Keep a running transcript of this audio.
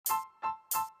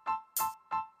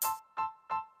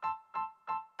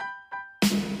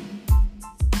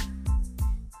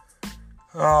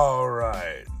All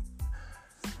right.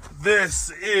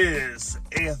 This is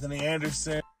Anthony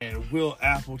Anderson and Will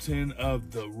Appleton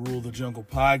of the Rule the Jungle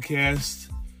podcast.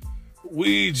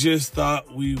 We just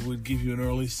thought we would give you an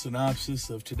early synopsis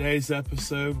of today's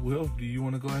episode. Will, do you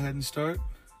want to go ahead and start?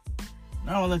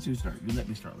 No, I'll let you start. You let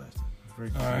me start last time.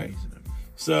 All right.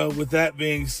 So with that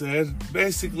being said,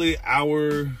 basically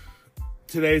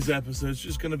today's episode is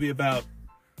just going to be about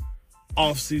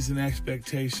offseason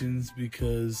expectations,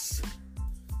 because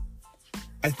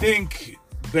I think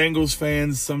Bengals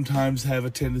fans sometimes have a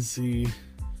tendency,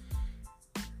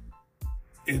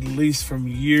 at least from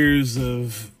years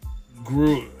of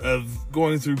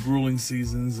going through grueling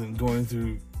seasons and going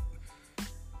through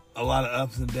a lot of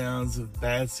ups and downs of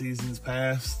bad seasons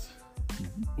past.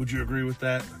 Mm-hmm. Would you agree with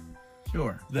that?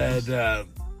 Sure. That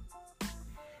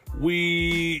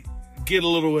we get a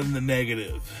little in the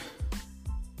negative.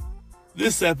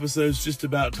 This episode is just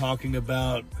about talking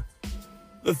about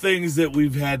the things that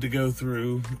we've had to go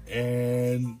through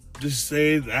and just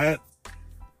say that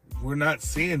we're not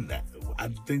seeing that. I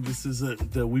think this is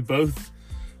that we both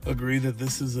agree that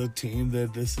this is a team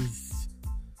that this is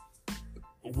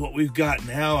what we've got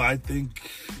now. I think,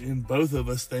 and both of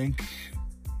us think,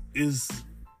 is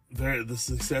the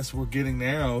success we're getting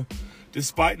now,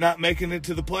 despite not making it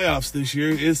to the playoffs this year,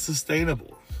 is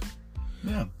sustainable.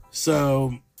 Yeah.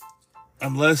 So,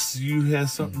 unless you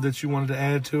have something that you wanted to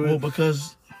add to it. Well,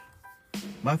 because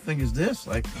my thing is this,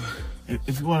 like,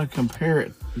 if you want to compare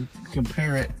it, you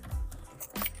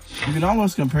can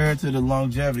almost compare it to the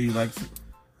longevity, like say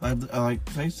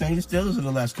the Steelers in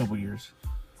the last couple of years.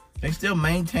 They still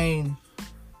maintain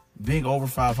being over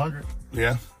 500.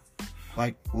 Yeah.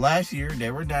 Like last year,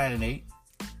 they were 9-8.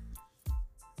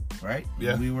 Right?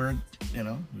 Yeah. We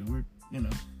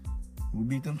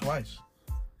beat them twice.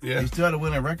 Yeah. They still had a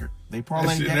winning record. They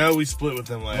parlayed that. No, we split with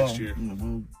them last year.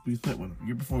 We split with them. The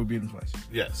year before we beat them twice.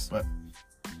 Yes. But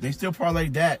they still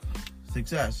parlayed that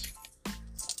success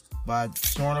by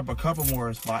storing up a couple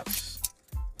more spots.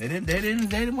 They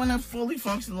didn't want a fully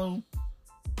functional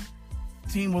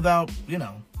team without,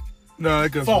 No,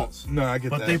 it goes faults. No, I get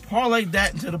that. But they parlayed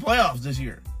that into the playoffs this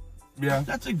year. Yeah.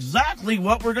 That's exactly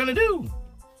what we're gonna do.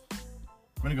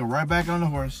 We're gonna go right back on the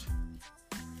horse.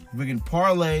 We can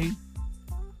parlay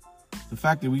the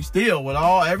fact that we still, with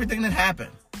everything that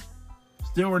happened,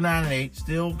 still we're 9-8,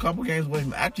 still a couple games away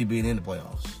from actually being in the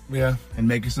playoffs. Yeah. And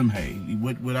making some hay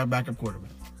with our backup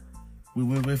quarterback.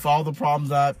 With all the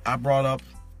problems I brought up,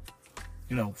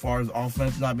 as far as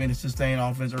offense not being a sustained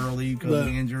offense early because of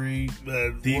the injury,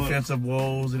 defensive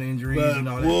woes and injuries and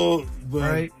all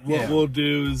that. What we'll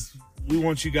do is we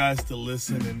want you guys to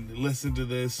listen to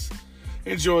this,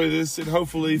 enjoy this, and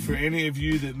hopefully for any of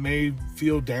you that may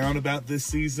feel down about this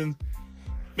season,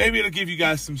 maybe it'll give you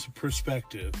guys some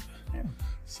perspective. Yeah.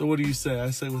 So what do you say?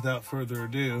 I say without further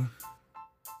ado.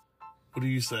 What do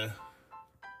you say?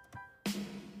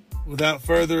 Without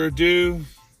further ado,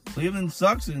 Cleveland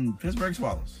sucks and Pittsburgh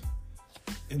swallows.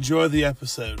 Enjoy the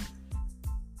episode.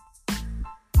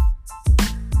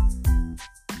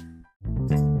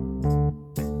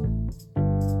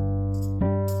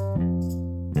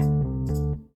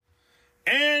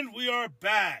 And we are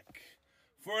back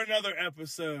for another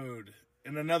episode,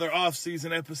 and another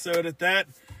off-season episode at that,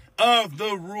 of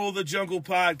the Rule the Jungle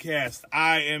podcast.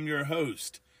 I am your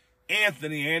host,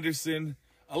 Anthony Anderson,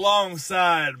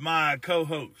 alongside my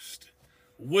co-host,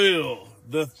 Will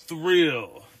the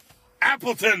Thrill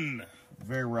Appleton.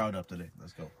 Very riled up today.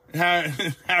 Let's go.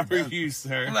 How are you,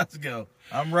 sir? Let's go.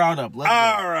 I'm riled up. All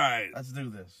right. Let's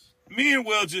do this. Me and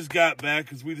Will just got back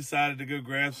because we decided to go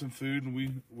grab some food, and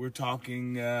we were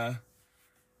talking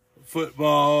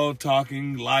football,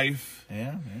 talking life.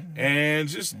 Yeah. And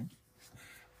just,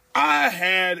 I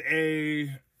had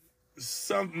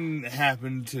something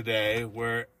happen today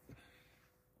where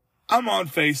I'm on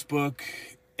Facebook,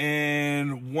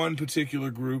 and one particular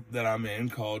group that I'm in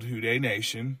called Houday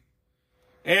Nation,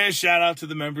 and shout out to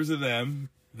the members of them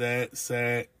that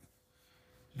say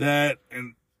that,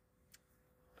 and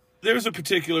there's a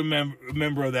particular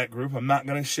member of that group. I'm not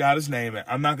going to shout his name.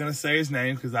 I'm not going to say his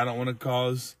name because I don't want to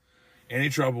cause any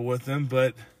trouble with him,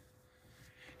 but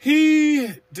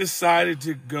he decided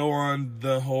to go on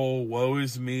the whole woe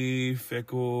is me,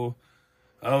 fickle,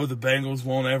 oh, the Bengals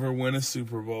won't ever win a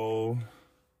Super Bowl.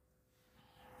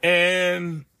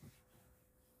 And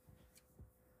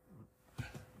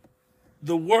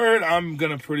the word I'm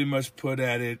going to pretty much put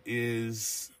at it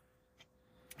is,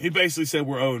 he basically said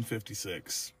we're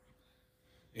 0-56.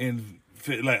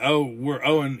 We're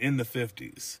 0 in the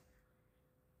 50s.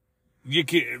 You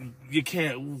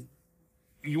can't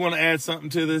you want to add something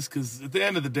to this? Because at the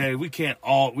end of the day, we can't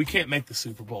make the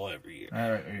Super Bowl every year.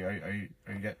 All right,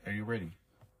 are you ready?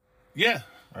 Yeah.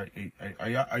 Are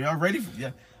y'all ready?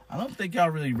 Yeah, I don't think y'all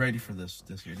really ready for this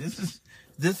year. This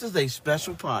is a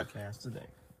special podcast today.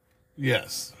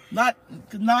 Yes. Not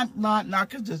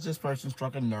because this person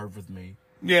struck a nerve with me.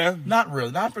 Yeah. Not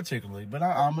really, not particularly, but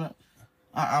I'm gonna.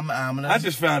 I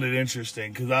just found it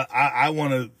interesting because I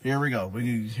want to. Here we go.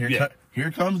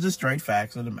 Here comes the straight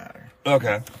facts of the matter.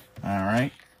 Okay. All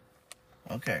right.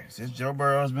 Okay. Since Joe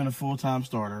Burrow has been a full-time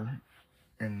starter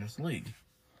in this league,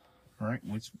 right?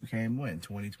 Which became when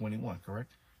 2021,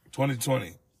 correct?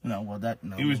 2020. No.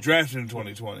 He was drafted in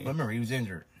 2020. But remember, he was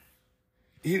injured.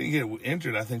 He didn't get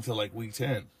injured, I think, till like week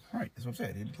 10. Right. That's what I'm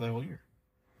saying. He didn't play a whole year.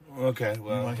 Okay.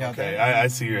 Well. Okay. I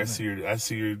see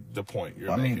the point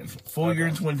you're making. Full year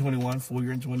in 2021, full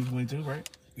year in 2022, right?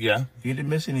 Yeah. He didn't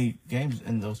miss any games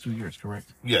in those 2 years,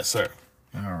 correct? Yes, sir.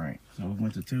 All right. So we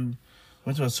went to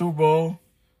a Super Bowl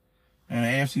and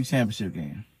an AFC Championship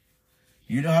game.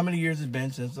 You know how many years it's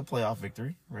been since the playoff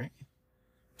victory, right?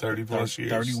 30 plus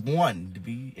years. 31 to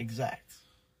be exact.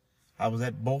 I was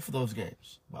at both of those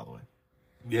games, by the way.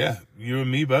 Yeah, you and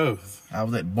me both. I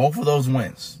was at both of those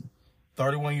wins,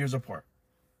 31 years apart.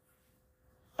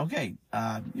 Okay,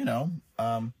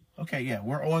 okay, yeah,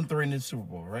 we're 0-3 in the Super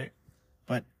Bowl, right?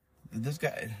 But this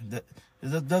guy,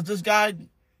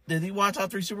 did he watch all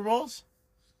 3 Super Bowls?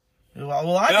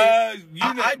 Well, I did.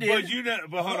 I did.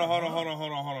 But hold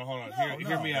on.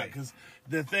 Hear me out. Because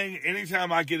the thing,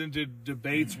 anytime I get into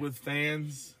debates with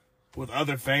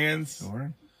other fans,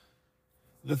 sure.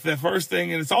 The first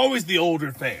thing, and it's always the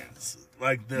older fans,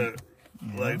 like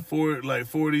like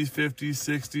 40s, 50s,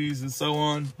 60s, and so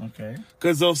on. Okay.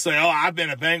 Because they'll say, "Oh, I've been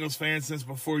a Bengals fan since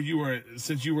before you were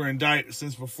in diapers."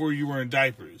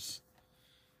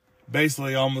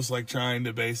 Basically, almost like trying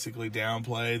to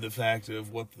downplay the fact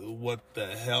of what the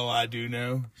hell I do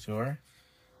know. Sure.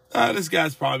 This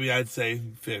guy's probably, I'd say,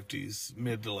 50s,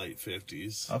 mid to late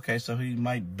 50s. Okay, so he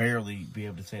might barely be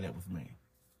able to say that with me.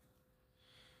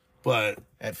 But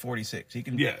at 46, he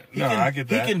can. Yeah, I get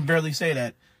that. He can barely say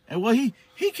that, and well, he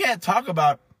can't talk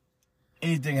about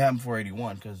anything happened before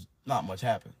 81 because not much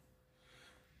happened.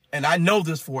 And I know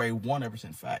this for a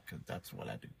 100% fact because that's what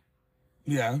I do.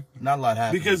 Yeah. Not a lot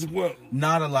happened. Because,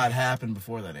 not a lot happened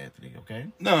before that, Anthony, okay?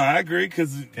 No, I agree,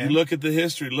 because you look at the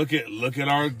history. Look at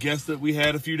our guest that we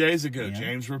had a few days ago,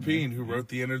 James Rapine, who wrote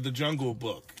the Enter the Jungle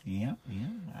book. Yeah,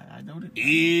 I know that.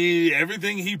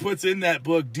 Everything he puts in that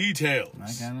book details.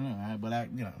 I kind of know, but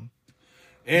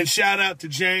And shout out to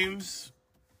James.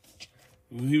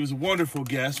 He was a wonderful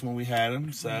guest when we had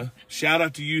him, so shout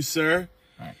out to you, sir.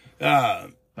 All right.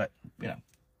 But,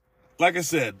 like I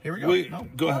said, here we go.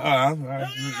 Go ahead. All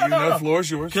right. The floor is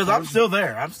yours. Because I'm still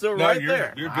there. I'm still right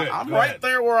there. You're good. I'm right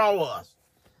there where I was.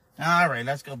 All right,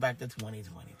 let's go back to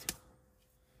 2022.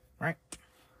 Right?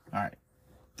 All right.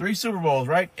 3 Super Bowls,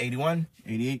 right? 81,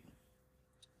 88,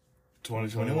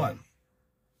 2021.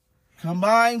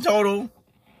 Combined total.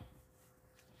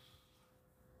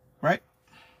 Right?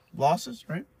 Losses,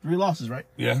 right? 3 losses, right?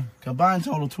 Yeah. Combined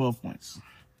total 12 points.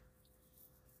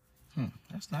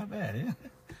 That's not bad, yeah.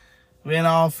 We in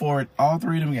all 3 of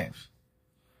them games.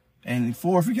 And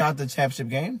 4 if we got the championship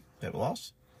game that we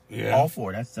lost. Yeah. All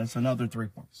 4. That's another 3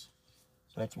 points.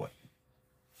 So that's what?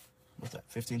 What's that?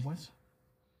 15 points?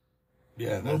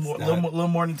 Yeah, a little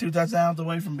more than 2 touchdowns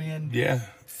away from being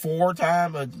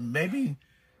 4-time, maybe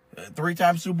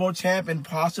 3-time Super Bowl champ, and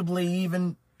possibly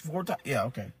even 4-time. Yeah,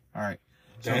 okay. All right.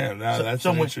 Damn, that's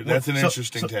an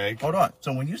interesting take. Hold on.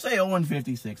 So when you say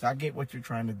 0-56, I get what you're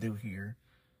trying to do here.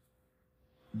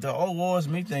 The woe is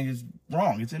me thing is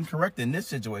wrong. It's incorrect in this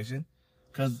situation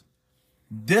because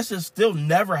this has still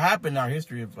never happened in our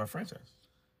history of our franchise.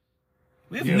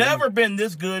 We've never been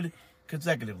this good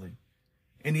consecutively.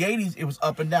 In the 80s, it was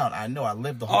up and down. I know. I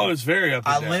lived the whole. Oh, it's very up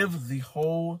and down. I lived the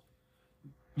whole.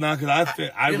 No, because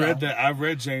I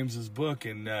read James's book,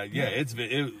 and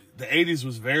the 80s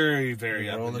was very, very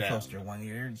up and down. Roller coaster 1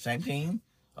 year, same team.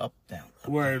 Up, down.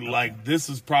 This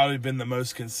has probably been the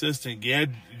most consistent. Yeah,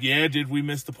 did we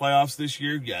miss the playoffs this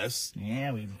year? Yes.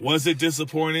 Yeah, Was it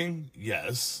disappointing?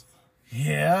 Yes.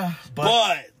 Yeah,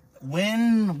 but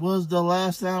when was the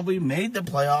last time we made the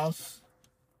playoffs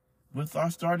with our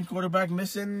starting quarterback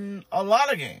missing a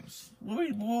lot of games?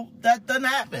 That doesn't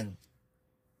happen.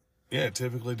 Yeah, it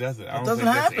typically doesn't. I don't doesn't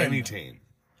think happen. That's any team.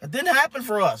 It didn't happen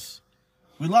for us.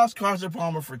 We lost Carson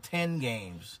Palmer for 10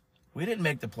 games. We didn't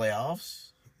make the playoffs.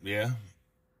 Yeah.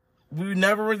 We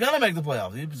never were going to make the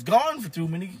playoffs. He was gone for too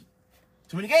many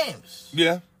games.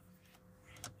 Yeah.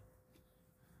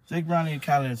 Jake Browning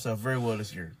accounted himself very well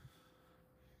this year.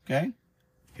 Okay?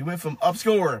 He went from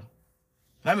obscure,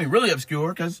 I mean really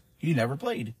obscure because he never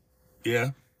played,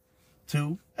 Yeah.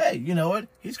 to, hey, you know what?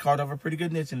 He's carved over a pretty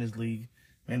good niche in this league.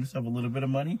 Made himself a little bit of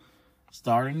money.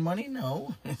 Starting money?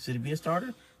 No. Should he be a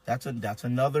starter? That's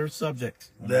another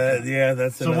subject.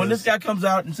 So when this guy comes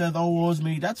out and says, "Oh, woe is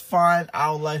me," that's fine.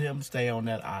 I'll let him stay on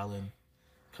that island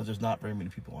because there's not very many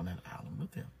people on that island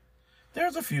with him.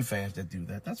 There's a few fans that do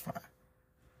that. That's fine.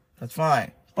 That's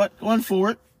fine. But going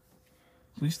forward,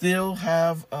 we still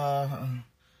have a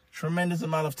tremendous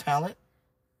amount of talent.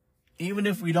 Even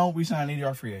if we don't resign any of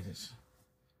our free agents,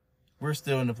 we're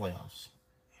still in the playoffs.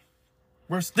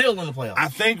 We're still in the playoffs. I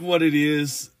think what it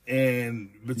is, and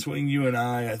between you and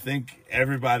I think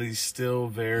everybody's still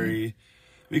very,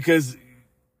 because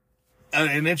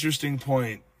an interesting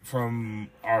point from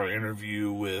our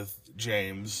interview with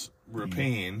James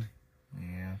Rapine,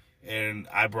 and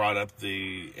I brought up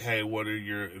hey, what are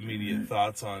your immediate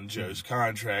thoughts on Joe's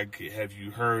contract? Have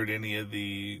you heard any of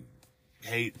the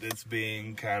hate that's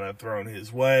being kind of thrown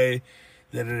his way?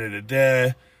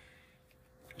 Because,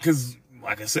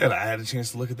 like I said, I had a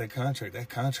chance to look at that contract. That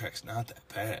contract's not that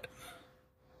bad.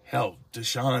 Hell,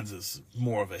 Deshaun's is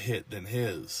more of a hit than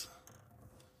his.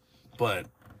 But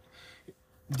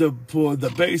the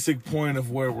basic point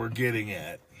of where we're getting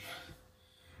at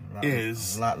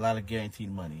is a lot of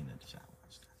guaranteed money in the Deshaun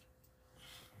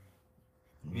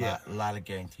contract. A lot of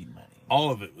guaranteed money. All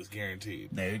of it was guaranteed.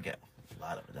 There you go. A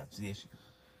lot of it. That's the issue.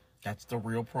 That's the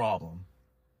real problem.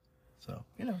 So,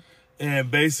 you know. And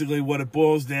basically what it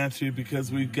boils down to,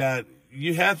 because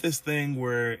you have this thing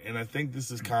where, and I think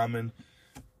this is common,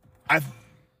 I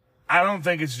don't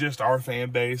think it's just our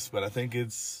fan base, but I think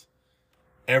it's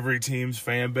every team's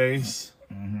fan base.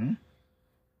 Mm-hmm.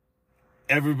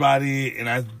 Everybody,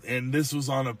 and this was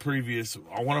on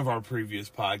one of our previous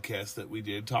podcasts that we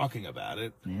did talking about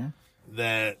it. Yeah.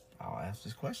 That I'll ask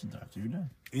this question after you're done.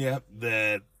 Yeah,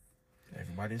 that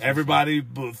everybody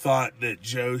thought that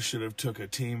Joe should have took a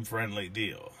team-friendly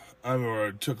deal,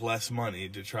 or took less money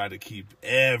to try to keep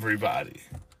everybody.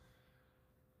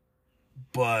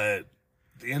 But at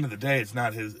the end of the day, it's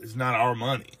not our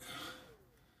money.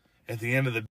 At the end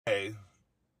of the day,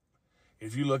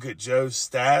 if you look at Joe's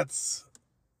stats,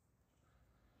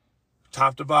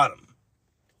 top to bottom,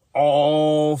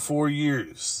 all 4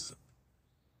 years,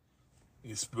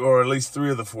 or at least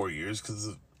 3 of the 4 years,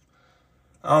 because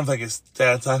I don't think his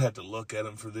stats, I'd have to look at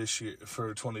them for this year,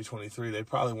 for 2023. They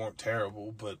probably weren't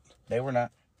terrible, but they were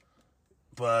not.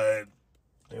 But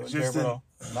they weren't terrible at all.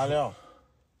 Not at all.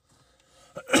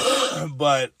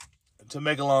 But to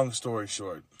make a long story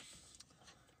short,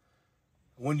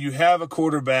 when you have a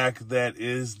quarterback that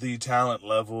is the talent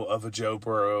level of a Joe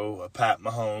Burrow, a Pat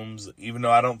Mahomes, even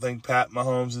though I don't think Pat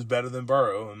Mahomes is better than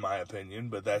Burrow, in my opinion,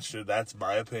 but that's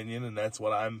my opinion, and that's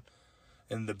what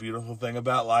and the beautiful thing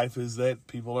about life is that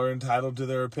people are entitled to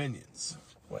their opinions.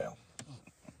 Well,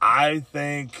 I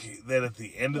think that at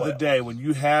the end of the day, when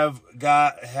you have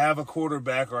a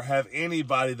quarterback or have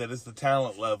anybody that is the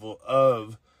talent level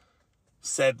of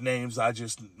said names I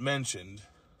just mentioned,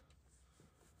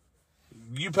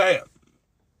 you pay them.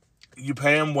 You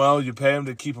pay them well. You pay them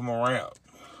to keep them around.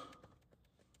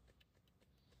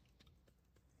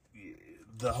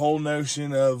 The whole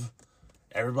notion of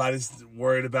everybody's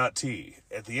worried about T.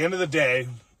 At the end of the day,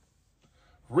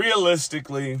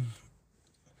 realistically,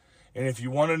 and if you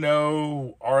want to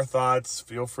know our thoughts,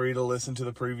 feel free to listen to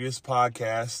the previous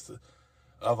podcast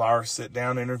of our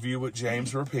sit-down interview with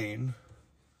James Rapine.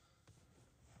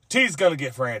 T's going to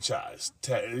get franchised.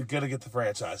 Going to get the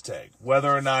franchise tag.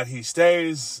 Whether or not he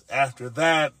stays after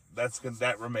that,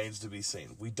 that remains to be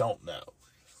seen. We don't know.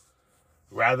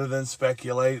 Rather than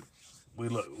speculate, we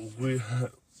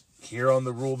here on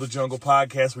the Rule the Jungle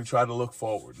podcast, we try to look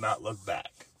forward, not look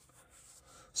back.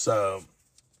 So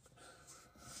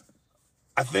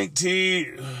I think T,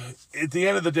 at the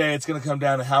end of the day, it's going to come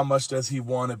down to how much does he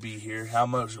want to be here?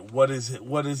 What is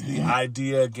the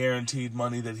idea guaranteed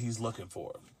money that he's looking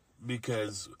for?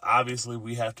 Because obviously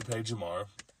we have to pay Jamar.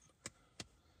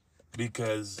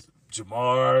 Because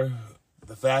Jamar,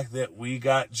 the fact that we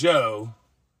got Joe,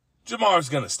 Jamar's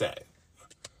going to stay.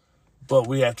 But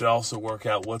we have to also work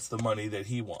out what's the money that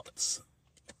he wants.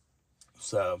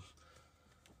 So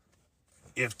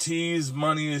if T's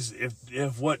money is,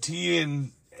 if what T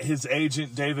and his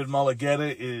agent David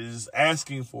Mulligetta is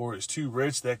asking for is too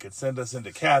rich that could send us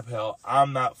into cap hell,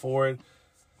 I'm not for it.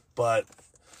 But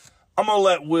I'm going to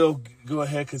let Will go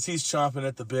ahead because he's chomping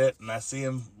at the bit, and I see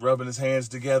him rubbing his hands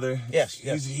together. Yes.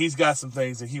 He's got some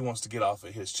things that he wants to get off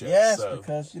of his chest. Yes, so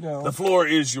because, you know. The floor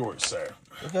is yours, sir.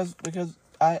 Because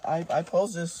I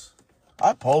pose this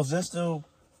to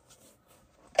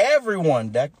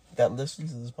everyone that that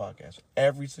listens to this podcast,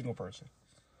 every single person,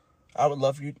 I would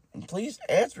love for you, and please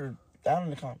answer down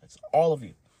in the comments, all of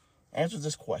you, answer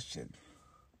this question.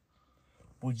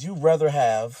 Would you rather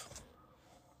have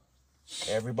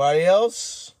everybody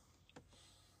else,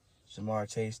 Jamar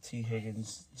Chase, T.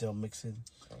 Higgins, Joe Mixon,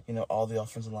 all the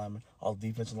offensive linemen, all the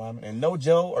defensive linemen, and no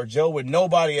Joe, or Joe with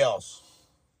nobody else?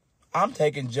 I'm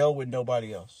taking Joe with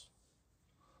nobody else.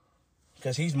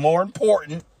 Because he's more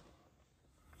important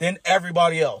than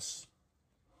everybody else.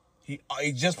 He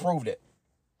just proved it.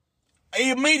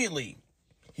 He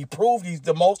proved he's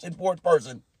the most important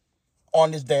person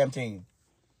on this damn team.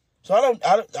 So I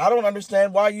don't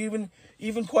understand why you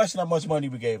even question how much money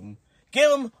we gave him.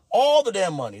 Give him all the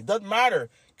damn money. It doesn't matter,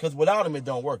 because without him it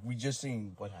don't work. We just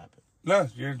seen what happened. No,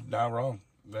 you're not wrong.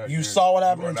 You saw what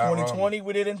happened in 2020. Wrong.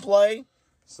 We didn't play.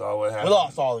 Saw what happened. We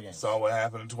lost all the games. Saw what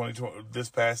happened in 2020 this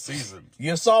past season.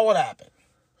 You saw what happened.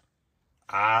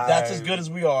 That's as good as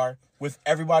we are with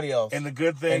everybody else. And the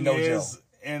good thing is, Joe.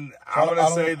 And I'm going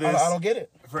to say this. I don't get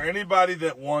it. For anybody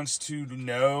that wants to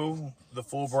know the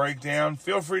full breakdown,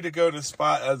 feel free to go to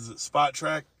Spot Track. Is Spot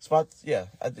Track?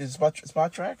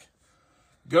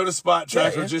 Go to Spot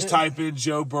Track or just type in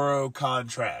Joe Burrow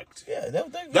contract. Yeah,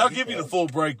 that'll give you the full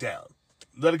breakdown.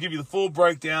 That'll give you the full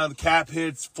breakdown, the cap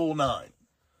hits, full 9.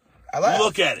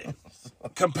 Look at it.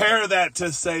 Compare that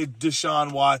to, say,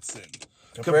 Deshaun Watson.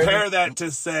 Compare that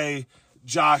to, say,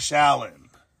 Josh Allen.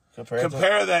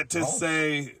 Compare that to,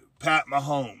 say, Pat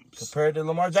Mahomes. Compare it to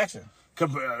Lamar Jackson.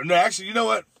 No, actually, you know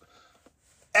what?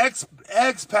 X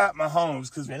Pat Mahomes,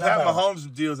 because Pat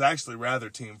Mahomes' deal is actually rather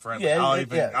team friendly.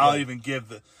 Yeah, I'll even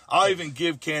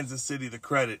give Kansas City the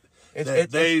credit.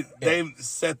 They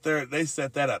set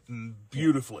that up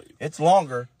beautifully. It's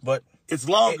longer, but it's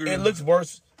longer. It looks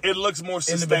worse. It looks more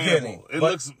sustainable. It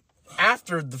looks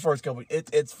after the first couple.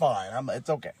 It's fine. It's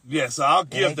okay. Yeah, so I'll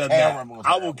give them that.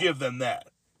 I will give them that.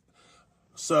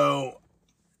 So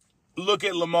look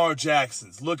at Lamar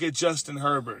Jackson's. Look at Justin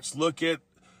Herbert's. Look at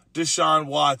Deshaun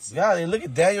Watson. Yeah, look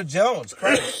at Daniel Jones.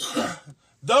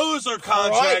 Those are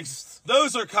contracts. Christ.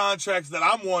 Those are contracts that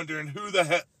I'm wondering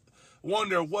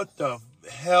what the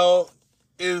hell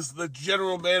is the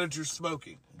general manager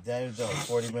smoking? Daniel Jones,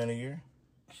 $40 million a year.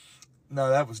 No,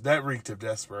 that reeked of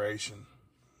desperation.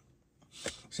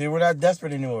 See, we're not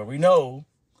desperate anymore. We know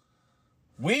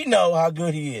how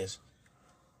good he is.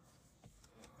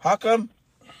 How come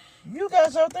you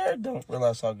guys out there don't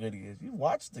realize how good he is? You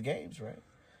watched the games, right?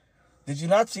 Did you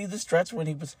not see the stretch when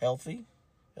he was healthy,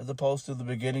 as opposed to the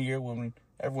beginning of the year when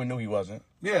everyone knew he wasn't?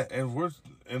 Yeah, everybody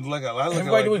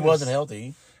knew he wasn't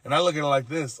healthy. And I look at it like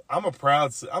this: I'm a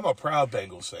proud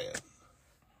Bengals fan.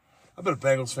 I've been a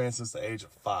Bengals fan since the age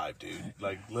of 5, dude.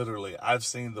 Like, literally, I've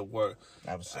seen the work.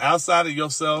 Outside of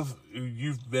yourself,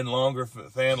 you've been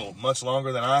fan much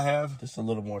longer than I have. Just a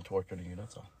little more tortured than you,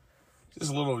 that's all.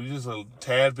 Just a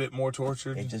tad bit more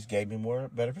tortured. It just gave me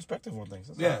better perspective on things.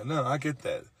 No, I get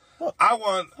that. Look, I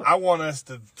want us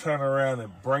to turn around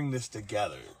and bring this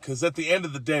together. Because at the end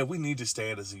of the day, we need to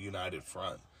stand as a united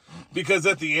front. Because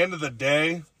at the end of the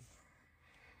day,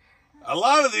 a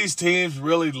lot of these teams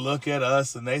really look at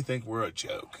us and they think we're a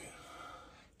joke.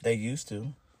 They used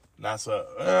to. Not so.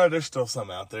 There's still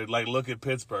some out there. Like, look at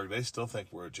Pittsburgh. They still think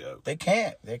we're a joke. They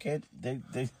can't. They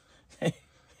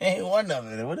ain't one of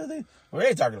them. What are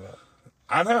they talking about?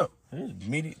 I know.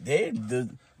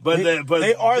 But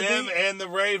they are them and the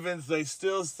Ravens. They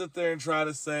still sit there and try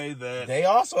to say that they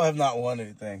also have not won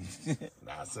anything.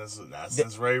 not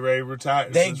since Ray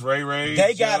retired. They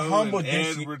Joe, got humbled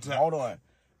this year.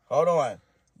 Hold on.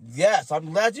 Yes,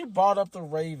 I'm glad you brought up the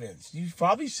Ravens. You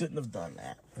probably shouldn't have done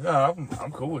that. No,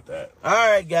 I'm cool with that. All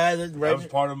right, guys. That was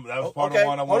part of what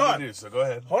I wanted to do. So go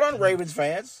ahead. Hold on, Ravens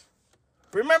fans.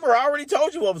 Remember, I already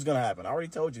told you what was going to happen. I already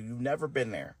told you. You've never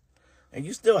been there. And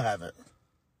you still haven't.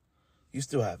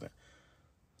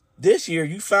 This year,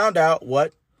 you found out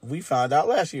what we found out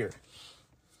last year.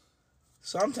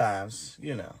 Sometimes,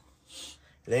 it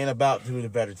ain't about who the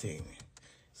better team.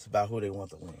 It's about who they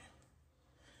want to win.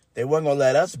 They weren't going to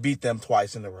let us beat them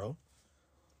twice in a row.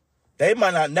 They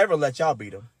might not never let y'all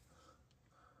beat them.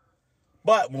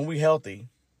 But when we're healthy,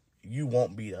 you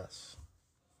won't beat us.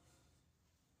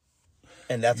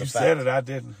 And that's a fact. You said it, I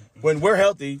didn't. When we're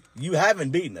healthy, you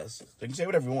haven't beaten us. So you can say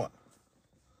whatever you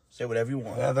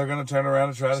want. Yeah, they're going to turn around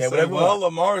and try to say, well,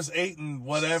 Lamar's 8 and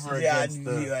whatever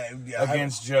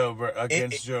against Joe Burrow.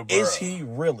 Is he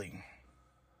really?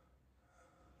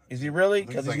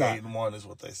 Because he's not. 8-1 is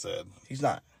what they said. He's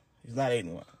not. He's not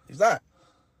 8-1. He's not.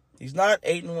 He's not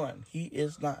 8-1. He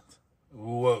is not.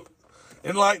 Whoa.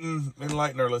 Enlighten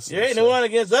our listeners. You ain't the one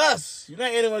against us. You're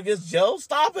not anyone against Joe.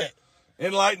 Stop it.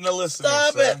 Enlighten the listeners.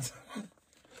 Stop it.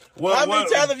 How many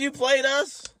times have you played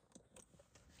us?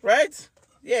 Right?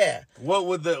 Yeah.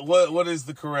 What is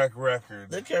the correct record?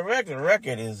 The correct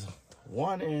record is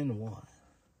 1-1.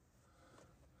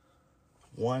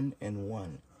 1-1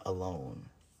 alone.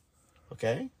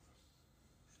 Okay?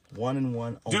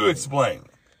 1-1 only. Do explain.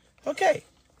 Okay.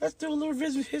 Let's do a little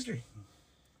revision history.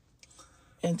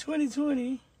 In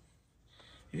 2020,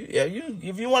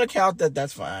 if you want to count that,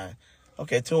 that's fine.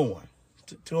 Okay, 2-1.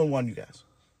 2-1, you guys.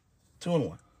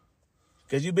 2-1.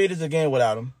 Because you beat us again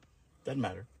without him. Doesn't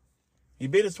matter. You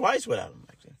beat us twice without him,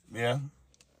 actually. Yeah.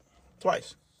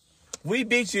 Twice. We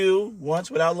beat you once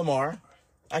without Lamar.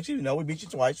 Actually, no, we beat you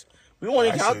twice. We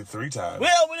want to count 3 times.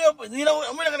 Well, we're not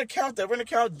going to count that. We're going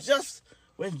to count just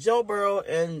when Joe Burrow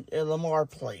and Lamar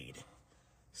played.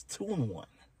 It's 2-1.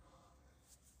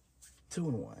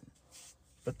 2-1.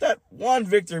 But that one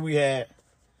victory we had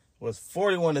was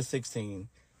 41-16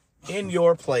 in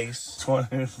your place.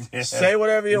 20, yeah. Say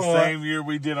whatever you want. Same year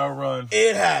we did our run.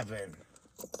 It happened.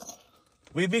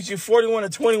 We beat you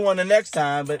 41-21 the next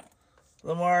time, but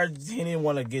Lamar, he didn't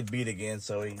want to get beat again,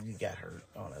 so he got hurt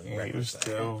on a regular he was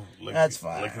still That's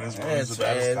fine. licking his wounds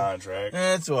about his contract.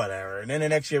 It's whatever. And then the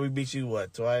next year we beat you,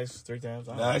 what, twice? 3 times?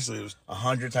 No, actually, it was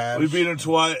 100 times. We beat him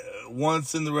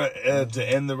once in the to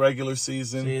end the regular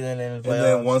season, and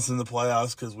then once in the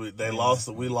playoffs because lost.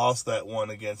 We lost that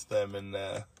one against them, and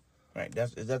right.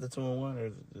 Is that the 2-1 or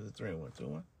is it 3-1?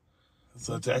 2-1.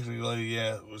 So technically,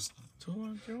 yeah, it was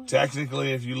 2-1.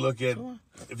 Technically, if you look at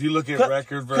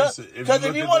record versus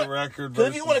if you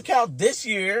want to count this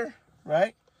year,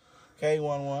 right? Okay,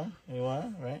 1-1, you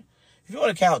won, right? If you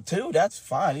want to count 2, that's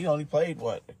fine. You only played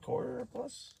what, a quarter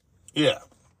plus? Yeah.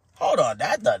 Hold on,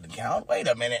 that doesn't count. Wait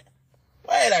a minute.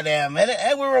 Wait a damn minute.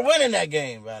 And we were winning that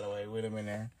game, by the way, with him in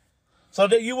there. So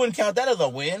that you wouldn't count that as a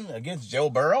win against Joe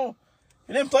Burrow?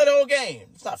 You didn't play the whole game.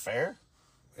 It's not fair.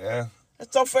 Yeah.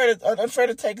 It's unfair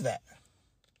to take that.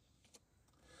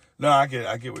 No, I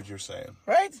get what you're saying.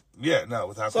 Right? Yeah, no,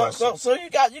 without question. So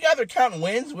you guys are counting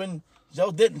wins when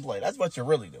Joe didn't play. That's what you're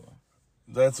really doing.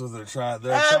 That's what they're trying.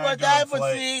 That's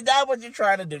what you're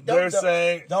trying to do. They're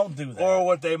saying don't do that. Or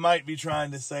what they might be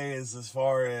trying to say is as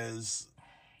far as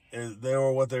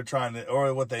what they're trying to,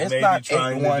 or what they may be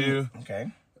trying to do.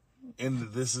 Okay.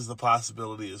 And this is the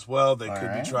possibility as well. They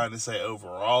could be trying to say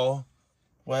overall.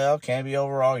 Well, can't be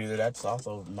overall either. That's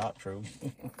also not true.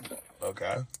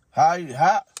 Okay. How you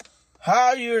have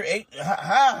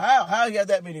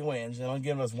that many wins and only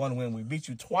giving us 1 win? We beat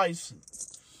you twice.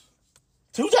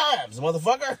 2 times,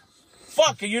 motherfucker.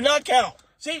 Fuck, can you not count?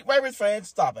 See, Ravens fans,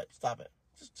 stop it.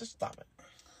 Just stop it.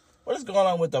 What is going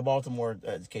on with the Baltimore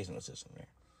educational system here?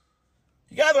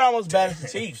 You guys are almost bad as the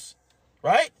Chiefs,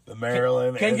 right? The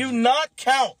Maryland. Can you not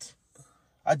count?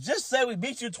 I just said we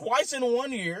beat you twice in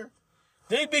 1 year.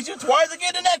 Then we beat you twice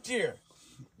again the next year.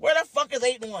 Where the fuck is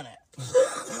 8-1 at?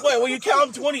 Wait, will you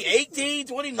count 2018,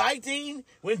 2019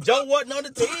 when Joe wasn't on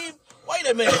the team? Wait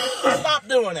a minute. Stop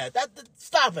doing that.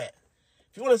 Stop it.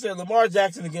 If you want to say Lamar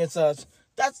Jackson against us,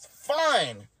 that's fine.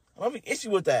 I don't have an issue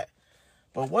with that.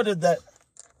 But what is that?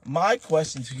 My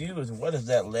question to you is, what has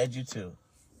that led you to?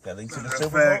 That lead to the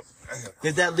Super Bowl?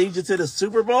 Did that lead you to the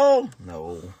Super Bowl?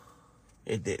 No,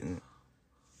 it didn't.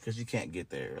 Because you can't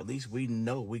get there. At least we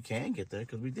know we can get there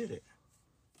because we did it.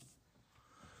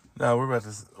 No, we're about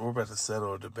to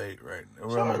settle a debate right now.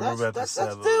 We're about to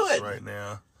settle this right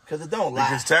now. Because it don't lie.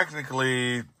 Because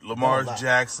technically, Lamar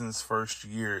Jackson's first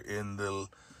year in the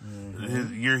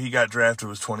his year he got drafted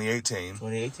was 2018.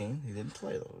 2018, he didn't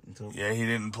play though. He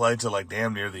didn't play till like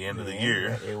damn near the end of the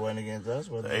year. It wasn't against us.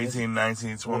 Was it 18,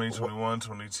 19, 20, 21,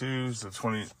 22, so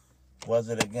 20. Was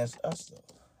it against us though?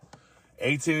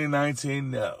 18 and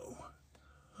 19, no.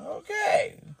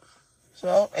 Okay.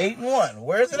 So 8-1.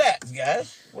 Where's it at,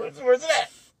 guys? Where's it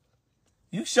at?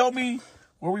 You show me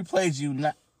where we played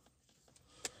you.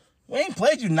 We ain't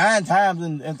played you 9 times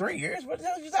in 3 years. What the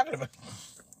hell are you talking about?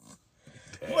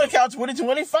 Damn. You want to count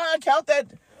 2020? Fine. Count that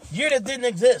year that didn't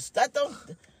exist. That don't.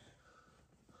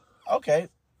 Okay.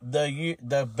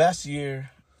 The best year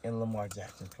in Lamar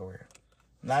Jackson's career.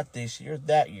 Not this year,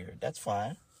 that year. That's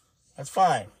fine. That's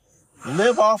fine.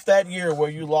 Live off that year where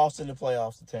you lost in the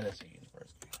playoffs to Tennessee in the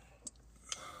first game.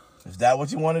 Is that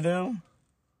what you want to do?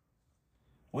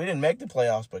 We didn't make the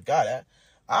playoffs, but God,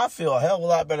 I feel a hell of a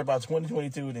lot better about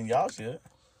 2022 than y'all should.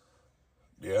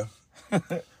 Yeah.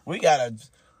 We got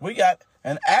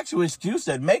an actual excuse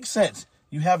that makes sense.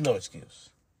 You have no excuse.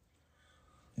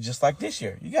 Just like this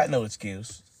year. You got no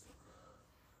excuse.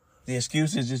 The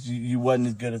excuse is just you wasn't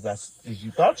as good as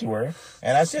you thought you were.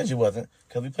 And I said you wasn't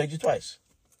because we played you twice.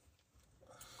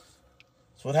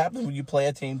 That's what happens when you play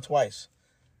a team twice.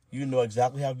 You know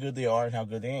exactly how good they are and how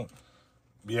good they ain't.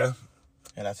 Yeah.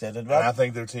 And I said it And I about.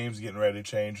 think their team's getting ready to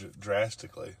change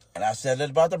drastically. And I said it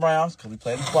about the Browns because we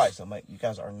played them twice. I'm like, you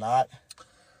guys are not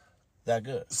that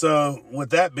good. So, with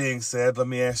that being said, let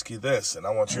me ask you this, and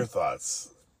I want your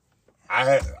thoughts.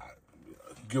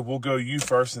 We'll go you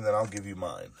first, and then I'll give you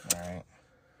mine. All right.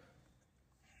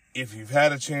 If you've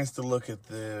had a chance to look at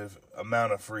the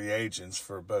amount of free agents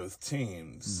for both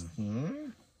teams,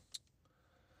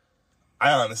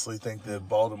 I honestly think that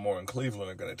Baltimore and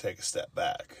Cleveland are going to take a step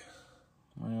back.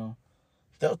 Well,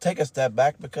 they'll take a step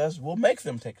back because we'll make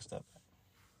them take a step back.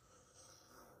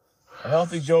 A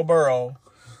healthy Joe Burrow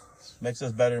makes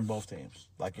us better than both teams,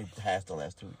 like it has the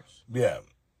last 2 years. Yeah.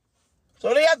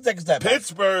 So they have to take a step back.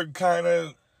 Pittsburgh kind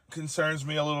of concerns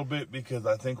me a little bit because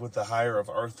I think with the hire of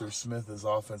Arthur Smith as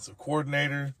offensive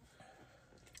coordinator,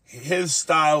 his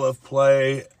style of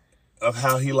play, of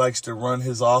how he likes to run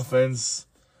his offense,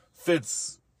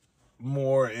 fits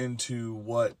more into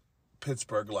what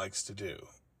Pittsburgh likes to do.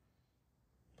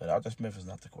 But Arthur Smith is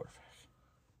not the quarterback.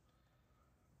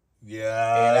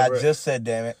 Yeah. And I just said,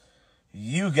 damn it,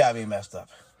 you got me messed up.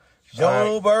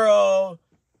 Joe Burrow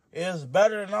is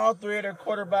better than all three of their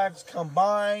quarterbacks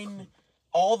combined,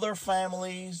 all their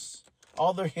families,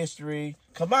 all their history,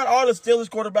 combine all the Steelers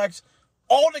quarterbacks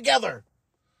all together.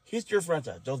 History of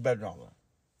franchise. Joe's better than all of them.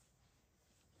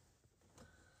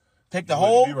 Take the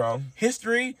whole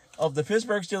history of the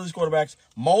Pittsburgh Steelers quarterbacks,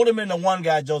 mold them into one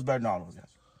guy. Joe's better than all of those guys.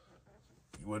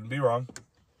 You wouldn't be wrong.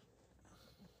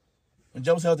 When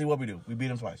Joe's healthy, what we do? We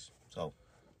beat him twice. So,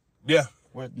 yeah.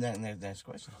 Next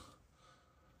question.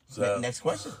 So. Next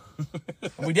question.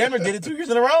 We damn near did it 2 years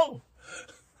in a row.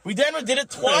 We damn near did it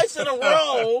twice in a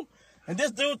row. And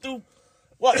this dude threw,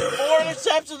 4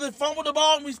 interceptions and fumbled the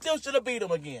ball, and we still should have beat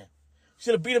him again.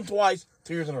 Should have beat him twice,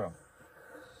 2 years in a row.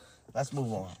 Let's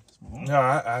move on. No,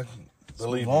 I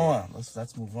believe move on.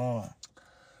 Let's move on.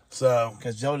 So,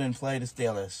 because Joe didn't play the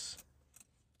Steelers.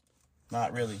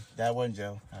 Not really. That wasn't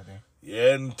Joe. Okay.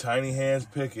 Yeah, and Tiny Hands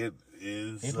Pickett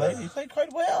is. He played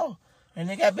quite well, and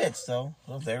they got benched. So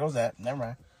well, there goes that. Never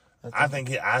mind.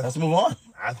 Let's move on.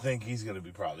 I think he's going to be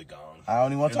probably gone. I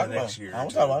don't even want to talk about it. I don't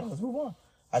talk about it. Let's move on.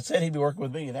 I said he'd be working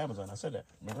with me in Amazon. I said that.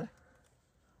 Remember?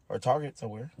 Or Target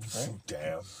somewhere. Right?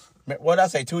 Damn. What did I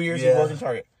say? 2 years he's working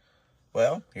Target.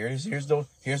 Well, here's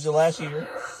the last year.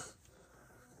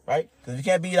 Right? Because if you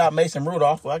can't beat out Mason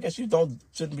Rudolph, well, I guess you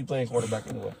shouldn't be playing quarterback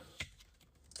anyway.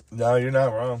 No, you're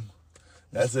not wrong.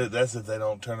 That's it. That's if they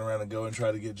don't turn around and go and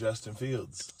try to get Justin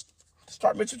Fields.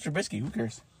 Start Mitchell Trubisky. Who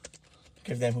cares?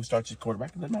 Give them who starts your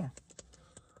quarterback. It doesn't matter.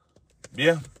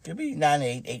 Yeah. Could be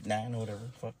 9-8, 8-9, or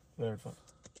whatever. Whatever.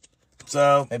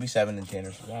 So maybe 7-10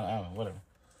 or something. I don't know. Whatever.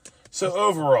 So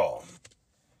overall,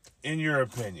 in your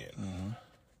opinion,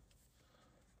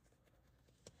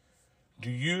 do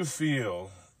you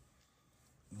feel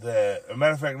that? A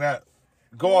matter of fact,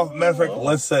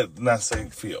 let's not say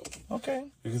feel. Okay.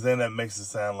 Because then that makes it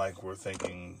sound like we're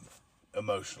thinking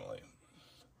emotionally.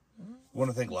 You want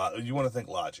to think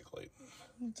logically.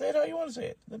 Say it how you want to say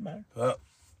it. Doesn't matter. Well,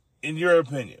 in your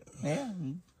opinion. Yeah.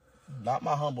 Not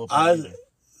my humble opinion.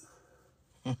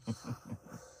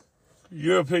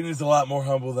 Your opinion is a lot more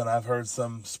humble than I've heard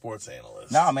some sports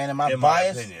analysts. No, man, in my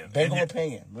biased Bengal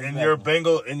opinion.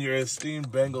 In your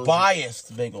esteemed Bengals.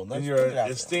 Biased Bengal. In your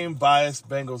esteemed biased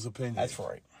Bengals opinion. That's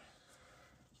right.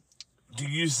 Do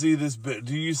you see the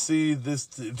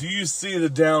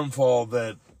downfall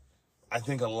that I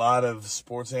think a lot of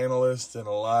sports analysts and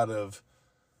a lot of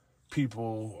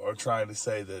people are trying to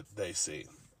say that they see?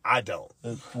 I don't.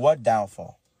 What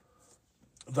downfall?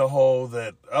 The whole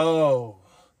that,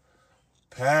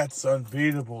 Pat's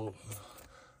unbeatable.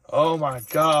 Oh my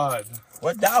God.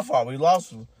 What downfall? We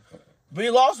lost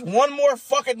one more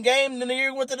fucking game than the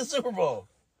year we went to the Super Bowl.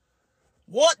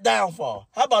 What downfall?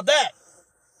 How about that?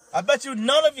 I bet you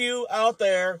none of you out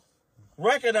there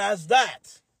recognize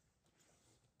that.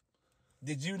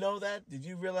 Did you know that? Did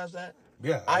you realize that?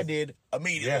 Yeah. I did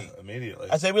immediately. Yeah, immediately.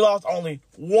 I said we lost only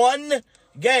one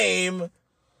game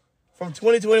from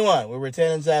 2021. We were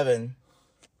 10-7.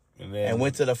 And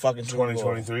went to the fucking Super Bowl.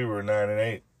 2023, we were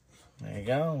 9-8. There you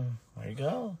go. There you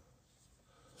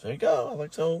go.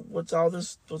 Like, so what's all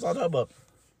that about?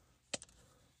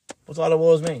 What's all the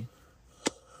woes mean?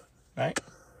 Right?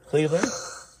 Cleveland,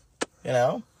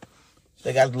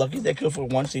 they got lucky. They could for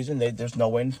one season. There's no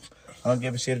win. I don't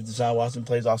give a shit if Deshaun Watson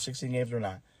plays all 16 games or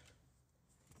not.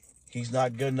 He's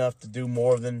not good enough to do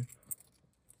more than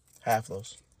half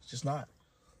those. It's just not.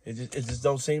 It just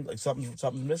don't seem like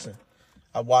something's missing.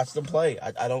 I watched them play.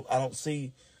 I don't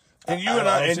see. And you and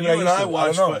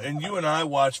I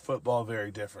watch football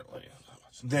very differently.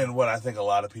 than what I think a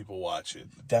lot of people watch it.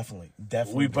 Definitely.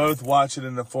 We both watch it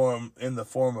in the form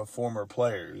of former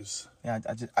players. Yeah,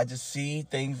 I just see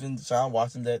things in Deshaun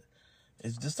Watson that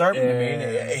is disturbing to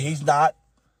me. He's not.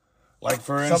 Like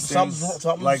for instance,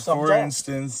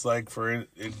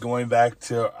 going back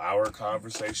to our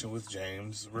conversation with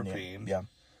James Rapine. Yeah.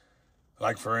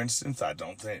 Like for instance, I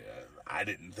didn't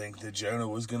think that Jonah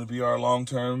was going to be our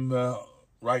long-term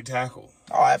right tackle.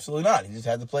 Oh, absolutely not. He just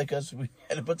had to play because we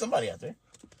had to put somebody out there.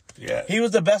 Yeah. He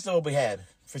was the best of what we had,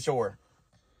 for sure.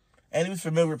 And he was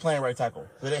familiar with playing right tackle.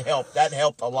 So that helped. That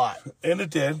helped a lot. And it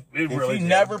did. If he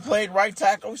never played right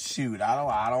tackle, shoot,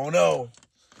 I don't know.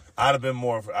 I'd have been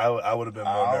more. I would have been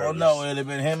more nervous. I don't know. It'd have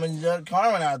been him and Judd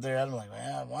Carmen out there. I'd be like,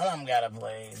 man, one of them got to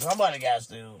play. Somebody got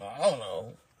to. I don't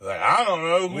know. Like, I don't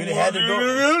know. We'd have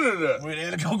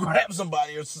had to go grab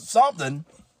somebody or something.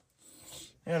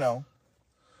 You know.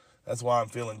 That's why I'm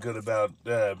feeling good about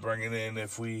bringing in,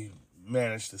 if we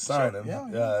manage to sign him,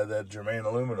 that Jermaine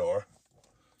Illuminor.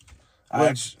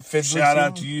 Which, shout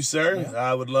out to you, sir. Yeah.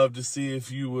 I would love to see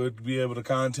if you would be able to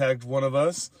contact one of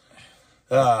us.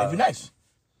 It'd be nice.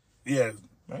 Yeah.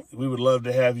 Right? We would love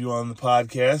to have you on the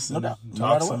podcast and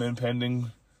talk some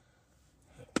impending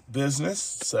business.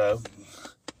 So,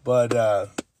 but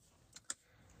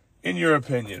in your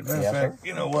opinion, matter of fact,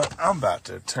 you know what? I'm about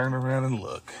to turn around and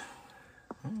look.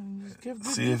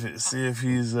 See if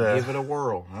he's give it a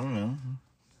whirl. I don't know.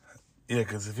 Yeah,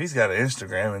 because if he's got an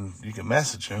Instagram and you can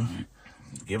message him,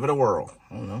 give it a whirl.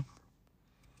 I don't know.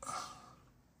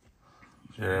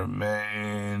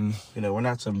 Jermaine. You know, we're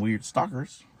not some weird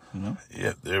stalkers. You know.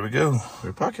 Yep, there we go.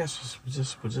 We're podcasters.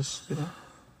 We're just you know.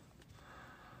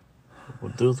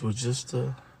 We'll just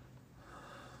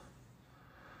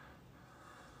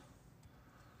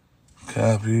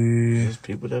copy. There's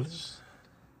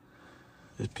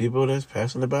people that's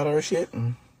passionate about our shit,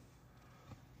 and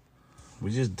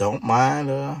we just don't mind.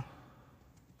 Well,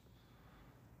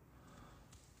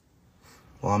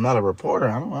 I'm not a reporter.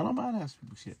 I don't mind asking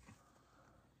people shit.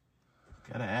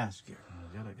 Gotta ask it.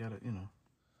 Gotta, you know.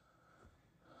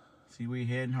 See where your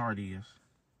head and heart is.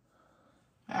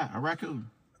 A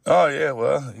raccoon. Oh yeah,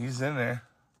 well, he's in there.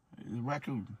 It's a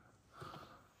raccoon.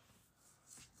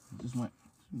 Just went.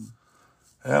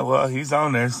 Yeah, well, he's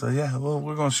on there, so yeah, well,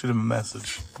 we're gonna shoot him a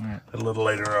message a little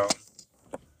later on.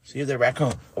 See if the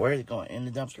raccoon. Where is he going? In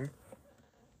the dumpster?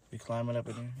 He climbing up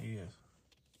in there? He is.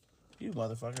 You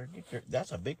motherfucker.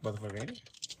 That's a big motherfucker, ain't it?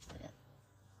 Yeah.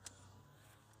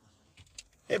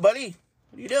 Hey, buddy.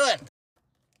 What are you doing?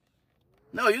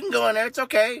 No, you can go in there. It's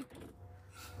okay.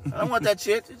 I don't want that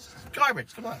shit. It's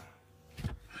garbage. Come on.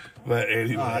 But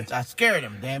anyway. I scared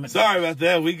him, damn it. Sorry about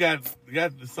that. We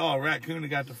saw a raccoon and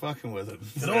got to fucking with him.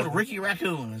 Good old Ricky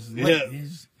Raccoon.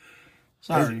 He's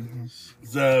sorry.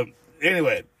 So,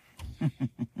 anyway.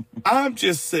 I'm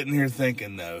just sitting here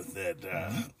thinking, though,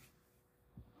 that...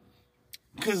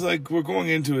 Because, like, we're going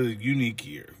into a unique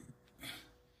year.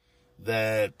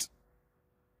 That...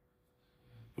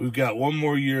 We've got one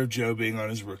more year of Joe being on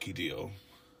his rookie deal.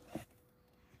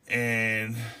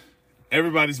 And...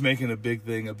 Everybody's making a big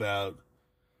thing about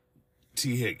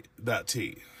T.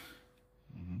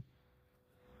 Mm-hmm.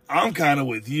 I'm kind of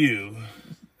with you.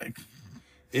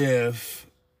 And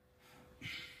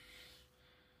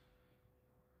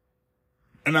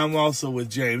I'm also with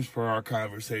James per our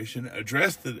conversation.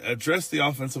 Address the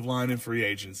offensive line in free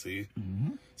agency,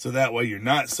 so that way you're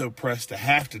not so pressed to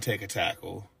have to take a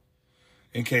tackle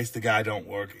in case the guy don't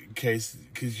work. Because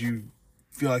you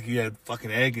feel like you had fucking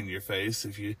egg in your face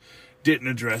if you didn't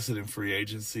address it in free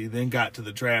agency, then got to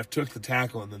the draft, took the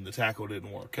tackle, and then the tackle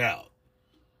didn't work out.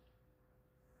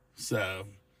 So,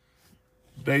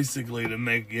 basically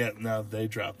they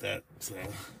dropped that.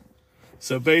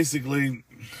 So basically,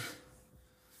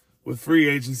 with free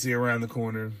agency around the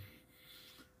corner,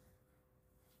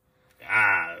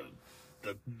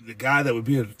 the guy that would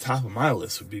be at the top of my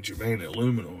list would be Jermaine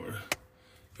Illuminor,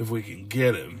 if we can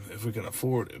get him, if we can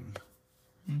afford him.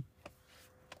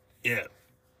 Yeah.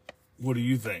 What do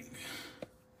you think?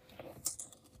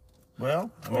 Well,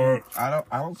 I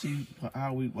don't see why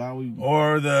we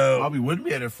wouldn't be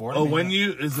able to afford him.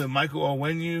 Is it Michael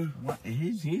Onwenu?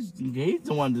 He's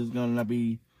the one that's gonna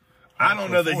be. I don't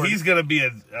know that he's gonna be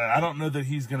I don't know that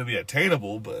he's gonna be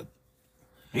attainable, but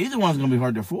he's the one that's gonna be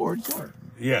hard to afford. Sure.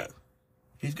 Yeah.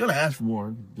 He's gonna ask for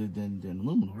more than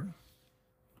Illuminor.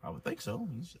 I would think so.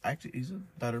 He's a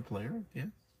better player. Yeah.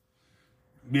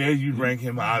 Yeah, you'd rank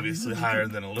him obviously higher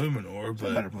than Illuminor,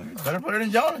 but better player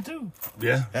than Jonah too.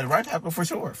 Yeah, at right tackle for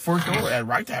sure. At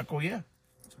right tackle, yeah.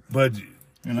 But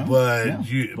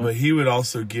he would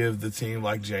also give the team,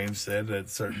 like James said, a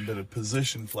certain bit of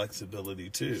position flexibility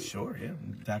too. Sure, yeah.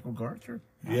 Tackle guard, sure.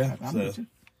 Yeah, I'm with you.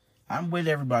 I'm with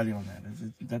everybody on that.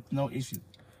 That's no issue.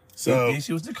 So the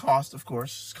issue is the cost, of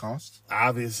course. Cost,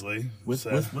 obviously, with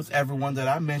everyone that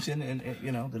I mentioned, and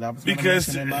that I was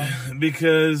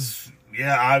because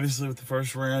obviously with the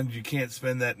first round, you can't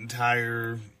spend that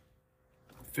entire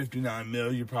 $59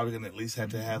 million. You're probably going to at least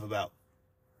have to have about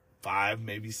 5,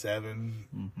 maybe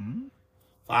 7,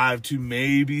 5 to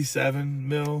maybe 7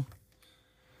 mil,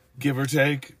 give or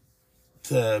take,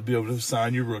 to be able to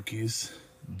sign your rookies.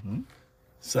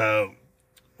 So,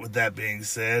 with that being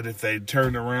said, if they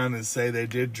turn around and say they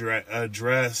did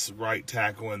address right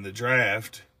tackle in the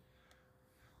draft,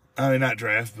 I mean, not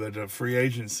draft, but free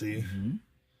agency,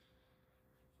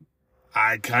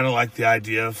 I kind of like the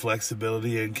idea of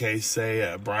flexibility in case,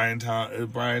 say, Brian Thomas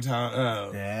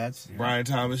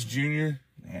Jr.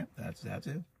 Yeah, that's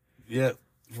it. Yep,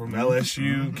 from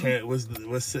LSU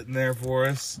was sitting there for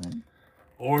us.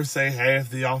 Or say, hey, if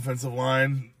the offensive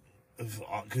line,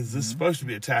 because this is supposed to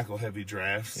be a tackle-heavy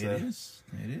draft. So it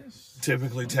is.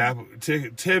 Typically,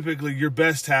 typically, your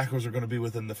best tackles are going to be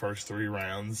within the first 3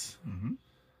 rounds.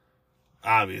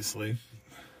 Obviously.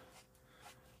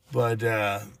 But,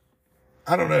 I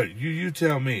don't know. You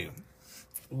tell me.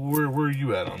 Where are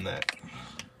you at on that?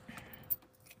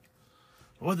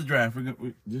 With the draft, we're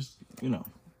going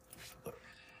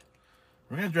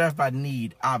to draft by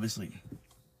need, obviously.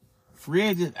 Free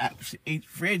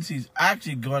agency is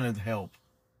actually going to help.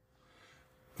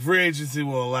 Free agency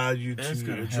will allow you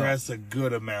to address a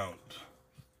good amount.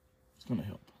 It's going to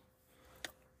help.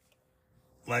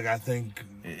 I think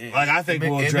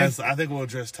we'll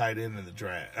address tight end in the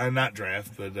draft. Not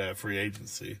draft, but free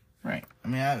agency. Right. I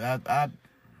mean, I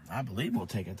believe we'll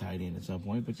take a tight end at some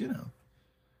point, but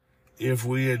if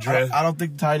we address, I don't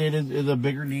think tight end is a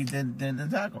bigger need than the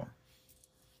tackle.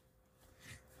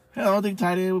 Hell, I don't think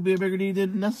tight end would be a bigger need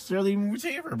than necessarily even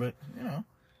receiver, but, I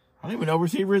don't even know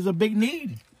receiver is a big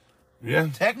need. Yeah.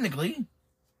 Technically.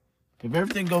 If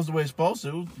everything goes the way it's supposed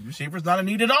to, receiver's not a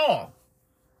need at all.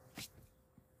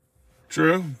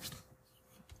 True.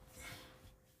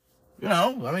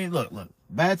 I mean, look.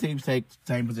 Bad teams take the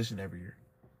same position every year.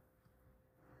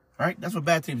 Right? That's what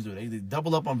bad teams do. They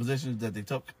double up on positions that they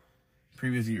took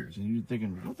previous years. And you're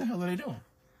thinking, what the hell are they doing?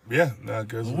 Yeah. No, it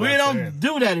goes we don't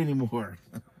do that anymore.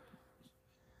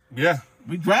 Yeah.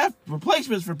 We draft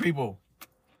replacements for people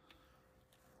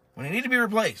when they need to be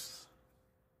replaced.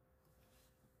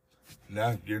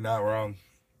 No, you're not wrong.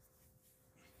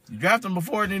 You draft them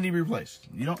before they need to be replaced.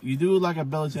 You do it like a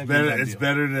Belichick. It's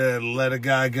better to let a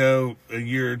guy go a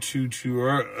year or two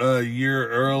a year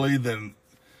early than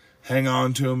hang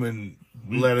on to him and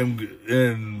let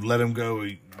him go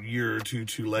a year or two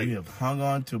too late. We have hung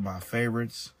on to my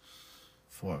favorites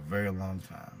for a very long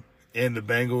time. And the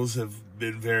Bengals have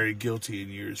been very guilty in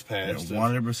years past.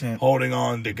 100%. Holding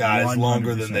on to guys 100%.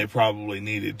 longer than they probably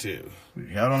needed to. We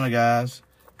held on to guys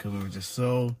because we were just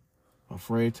so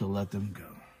afraid to let them go.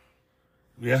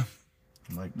 Yeah.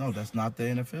 I'm like, no, that's not the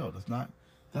NFL.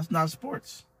 That's not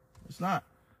sports. It's not.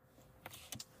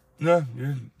 No,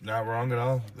 you're not wrong at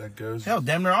all. That goes. Hell,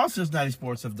 damn near all Cincinnati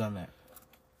sports have done that.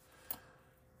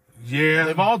 Yeah.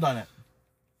 They've all done it.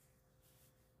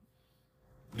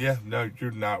 Yeah, no,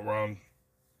 you're not wrong.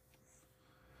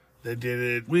 They did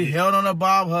it. We held on to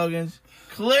Bob Huggins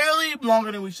clearly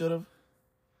longer than we should have.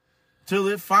 Till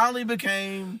it finally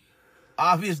became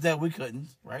obvious that we couldn't,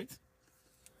 right?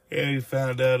 Yeah, you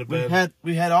found out about it.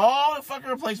 We had all the fucking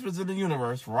replacements in the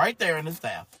universe right there in the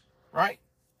staff, right?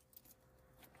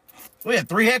 We had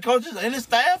 3 head coaches in the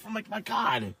staff. I'm like, my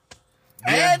God.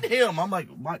 Yeah. And him. I'm like,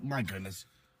 my goodness.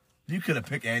 You could have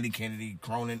picked Andy Kennedy,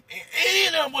 Cronin. Any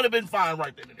of them would have been fine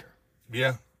right then and there.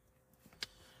 Yeah.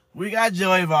 We got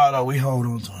Joey Votto. We hold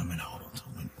on to him and hold on to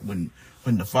him.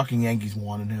 When the fucking Yankees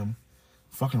wanted him,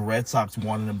 fucking Red Sox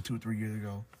wanted him 2 or 3 years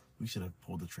ago, we should have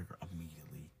pulled the trigger immediately.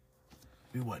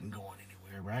 We wasn't going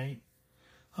anywhere, right?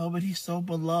 Oh, but he's so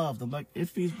beloved. I'm like,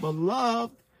 if he's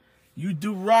beloved, you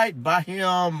do right by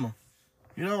him.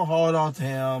 You don't hold on to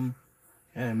him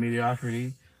and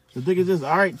mediocrity. The thing is this,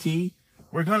 all right, T,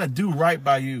 we're going to do right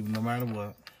by you no matter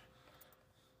what.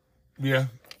 Yeah.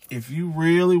 If you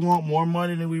really want more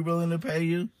money than we're willing to pay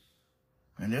you,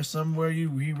 and there's somewhere he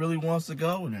really wants to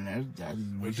go, and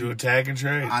then we do a tag and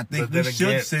trade. I think we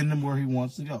should send him where he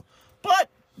wants to go. But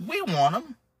we want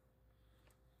him.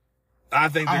 I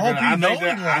think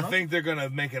they're gonna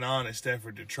make an honest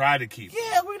effort to try to keep him.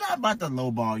 Yeah, we're not about to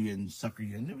lowball you and sucker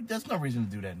you. There's no reason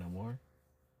to do that no more.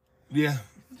 Yeah.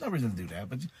 There's no reason to do that.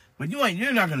 But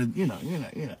you're not gonna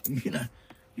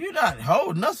you're not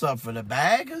holding us up for the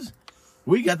bag. 'Cause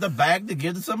we got the bag to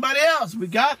give to somebody else. We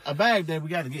got a bag that we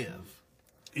got to give.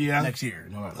 Yeah. Next year.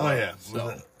 No, oh yeah.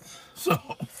 So,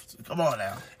 come on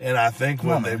now. And I think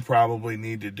what they man. probably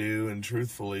need to do, and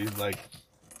truthfully, like,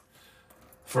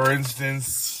 for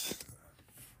instance,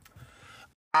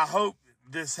 I hope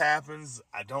this happens.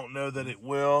 I don't know that it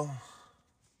will.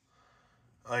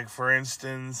 Like, for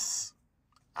instance,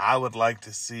 I would like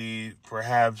to see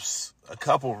perhaps a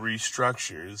couple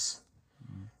restructures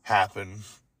happen.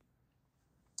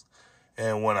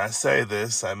 And when I say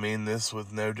this, I mean this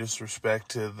with no disrespect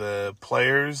to the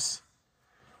players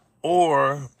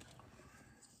or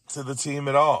to the team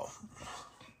at all.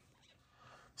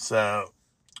 So,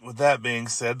 with that being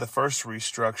said, the first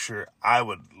restructure I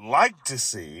would like to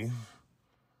see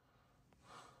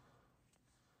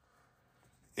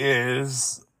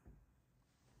is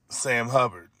Sam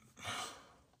Hubbard.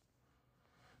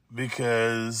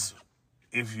 Because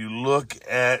if you look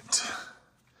at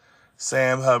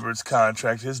Sam Hubbard's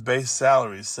contract, his base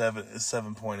salary is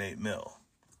 7.8 mil.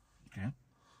 Okay.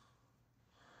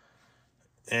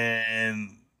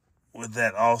 And with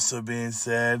that also being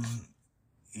said,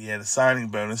 he had a signing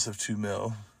bonus of 2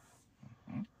 mil.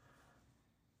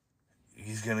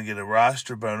 He's going to get a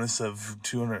roster bonus of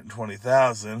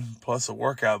 220,000 plus a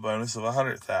workout bonus of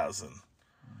 100,000.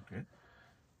 Okay.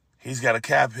 He's got a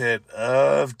cap hit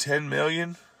of 10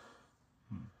 million.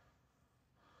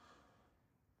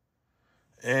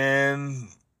 And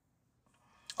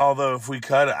although if we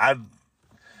cut it,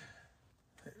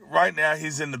 right now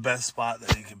he's in the best spot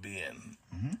that he can be in.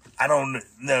 Mm-hmm. I don't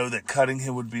know that cutting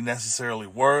him would be necessarily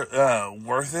worth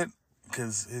it,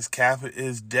 because his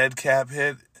dead cap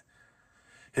hit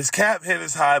is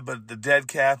high, but the dead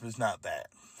cap is not bad.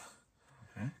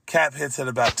 Okay. Cap hits at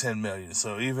about 10 million.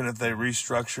 So even if they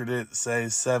restructured it, say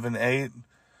 7-8,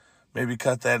 maybe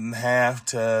cut that in half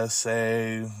to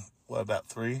say, what, about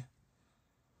 3?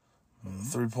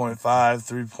 3.5,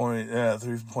 3.5,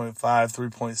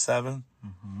 3.7.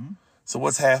 Mm-hmm. So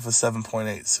what's half of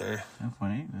 7.8, sir?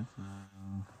 7.8.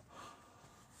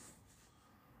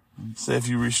 That's Say if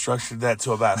you restructured that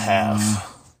to about half.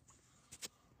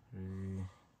 3.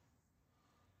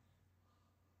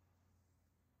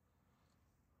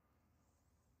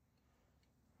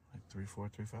 Like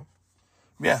 3.4, 3.5,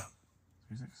 Yeah.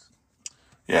 3.6.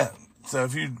 Yeah. So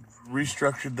if you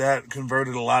restructured that,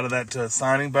 converted a lot of that to a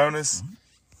signing bonus,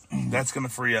 that's going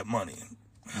to free up money.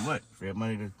 And what? Free up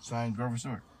money to sign Grover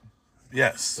Stewart.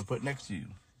 Yes. To put next to you,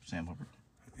 Sam Hubbard.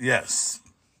 Yes.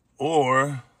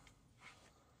 Or,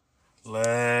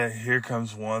 here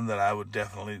comes one that I would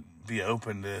definitely be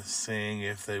open to seeing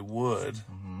if they would.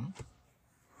 Mm-hmm.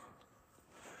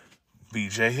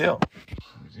 B.J. Hill.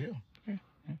 Yeah. Yeah.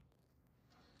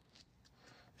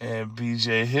 And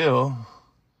B.J. Hill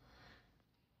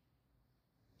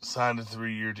signed a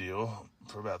 3-year deal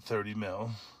for about 30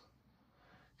 mil.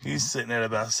 He's sitting at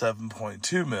about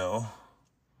 7.2 mil.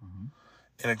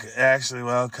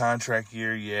 And contract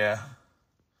year, yeah.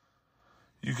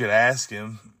 You could ask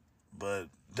him, but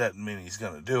doesn't mean he's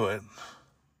going to do it.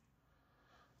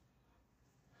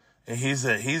 And he's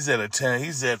at a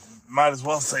 10. Might as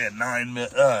well say a 9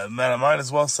 mil. Might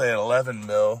as well say an 11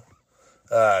 mil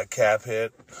cap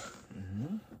hit.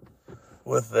 Mm-hmm.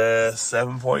 With a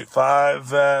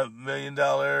 $7.5 million,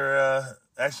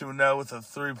 with a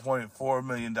 $3.4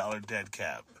 million dead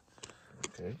cap.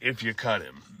 Okay. If you cut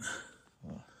him.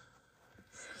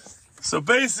 So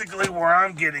basically where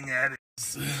I'm getting at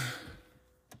is,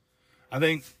 I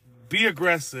think, be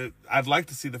aggressive. I'd like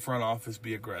to see the front office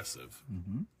be aggressive.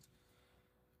 Mm-hmm.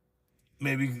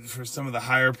 Maybe for some of the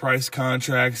higher price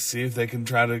contracts, see if they can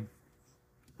try to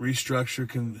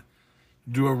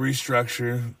do a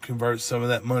restructure, convert some of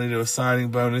that money to a signing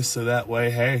bonus, so that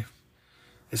way, hey,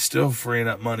 it's still freeing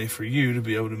up money for you to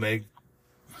be able to make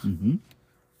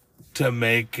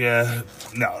make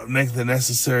the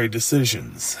necessary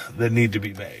decisions that need to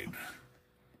be made.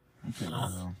 Okay.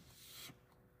 Well,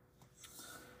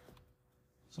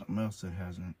 something else that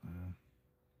hasn't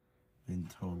been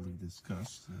totally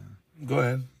discussed. Go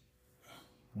ahead.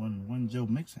 One Joe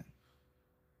Mixon.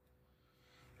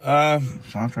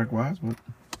 Contract wise,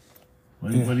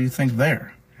 what do you think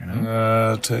there? You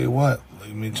know? I'll tell you what.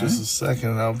 Give me just a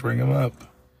second, and I'll bring him up.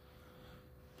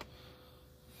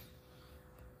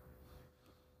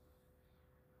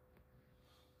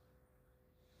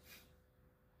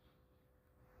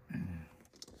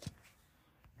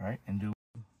 Right, and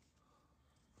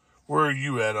where are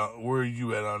you at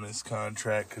on this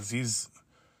contract? Because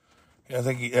I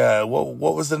think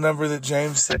what was the number that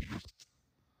James said? I'm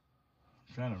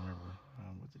trying to remember.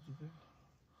 What did you say?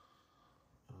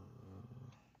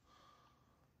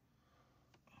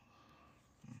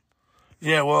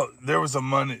 Yeah, well, there's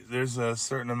a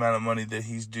certain amount of money that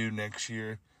he's due next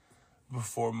year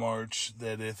before March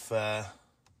that if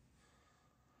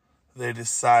they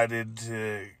decided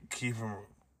to keep him.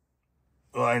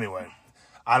 Well, anyway,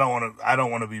 I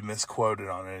don't want to be misquoted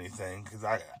on anything because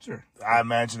I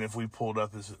imagine if we pulled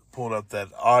up that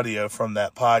audio from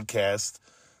that podcast,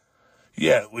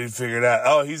 yeah, we figured out.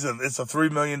 Oh, it's a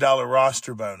 $3 million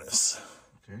roster bonus.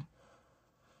 Okay.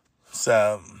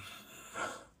 So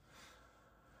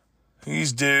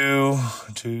he's due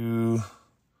 2,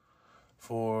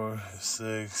 4,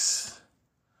 6.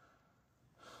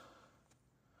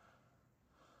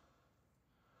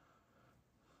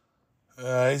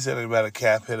 He's at about a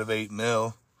cap hit of $8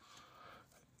 million.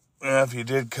 If you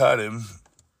did cut him,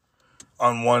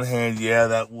 on one hand, yeah,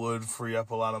 that would free up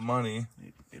a lot of money.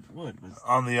 It would. But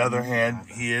on the other hand,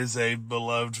 he is a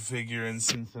beloved figure in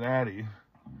Cincinnati.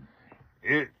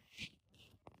 I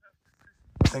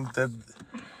think that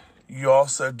you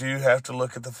also do have to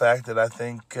look at the fact that I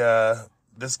think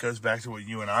this goes back to what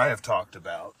you and I have talked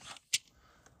about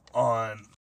on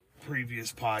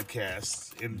previous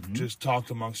podcasts and just talked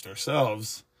amongst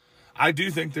ourselves. I do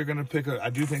think they're going to I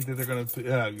do think that they're going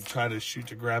to try to shoot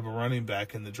to grab a running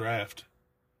back in the draft.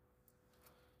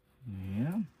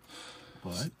 Yeah,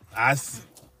 but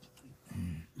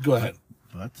go ahead.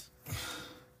 But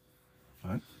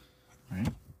right.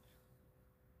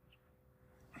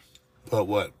 But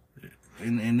what?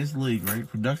 In this league, right?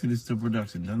 Production is still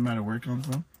production. Doesn't matter where it comes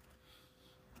from.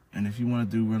 And if you want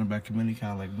to do running back committee,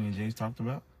 kind of like me and Jay's talked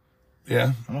about,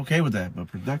 yeah, I'm okay with that. But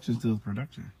production still is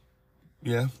production.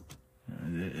 Yeah.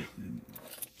 If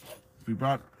we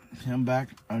brought him back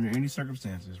under any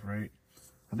circumstances, right?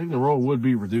 I think the role would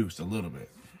be reduced a little bit.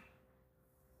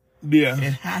 Yeah.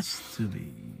 It has to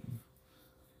be.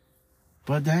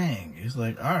 But dang, it's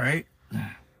like, all right.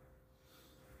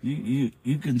 You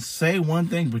can say one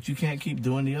thing, but you can't keep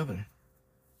doing the other.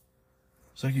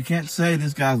 It's like you can't say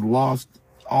this guy's lost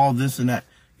all this and that.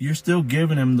 You're still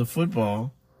giving him the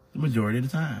football the majority of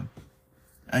the time.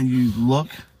 And you look,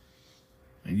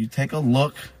 and you take a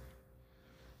look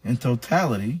in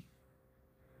totality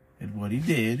at what he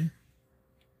did.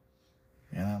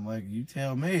 And I'm like, you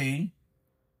tell me,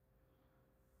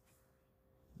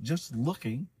 just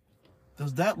looking,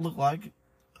 does that look like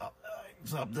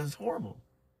something that's horrible?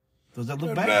 Does that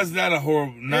look bad? That's not a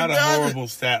horrible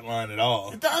stat line at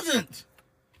all. It doesn't.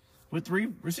 With 3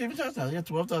 receiving touchdowns, he had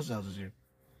 12 touchdowns this year.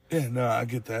 Yeah, no, I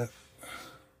get that.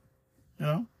 You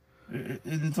know,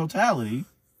 in totality,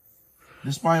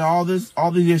 despite all these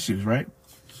issues, right?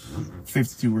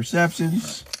 52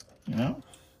 receptions, you know,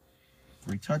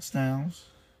 3 touchdowns,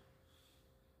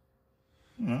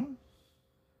 you know,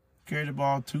 carried the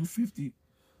ball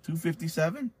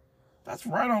 257. That's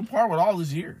right on par with all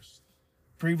his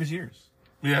previous years.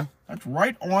 Yeah. That's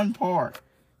right on par.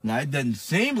 Now, it doesn't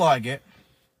seem like it.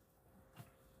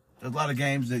 There's a lot of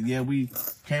games that, yeah, we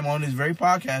came on this very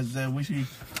podcast and said we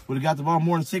would have got the ball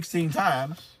more than 16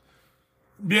 times.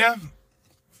 Yeah.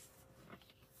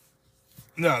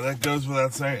 No, that goes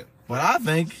without saying. But I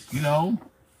think, you know,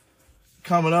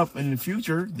 coming up in the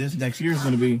future, this next year is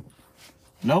going to be,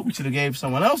 nope, we should have gave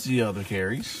someone else the other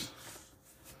carries.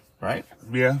 Right?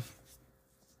 Yeah.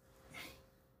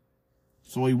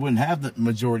 So we wouldn't have the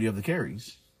majority of the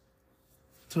carries.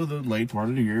 Till the late part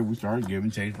of the year, we started giving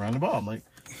Chase Brown the ball. I'm like,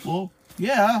 well,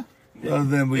 yeah. Well,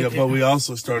 then we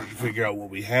also started to figure out what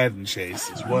we had in Chase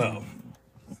as well,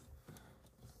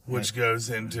 which goes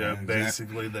into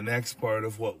basically the next part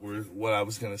of what I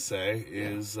was going to say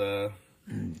is, where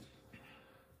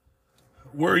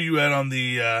are you at on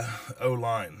the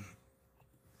O-line?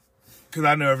 Because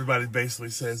I know everybody basically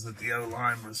says that the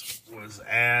O-line was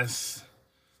ass,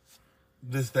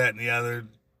 this, that, and the other.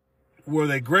 Were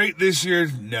they great this year?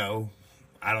 No,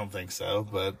 I don't think so.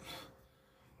 But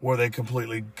were they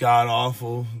completely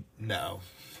god-awful? No.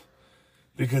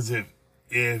 Because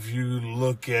if you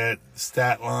look at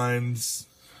stat lines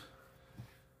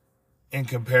and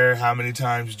compare how many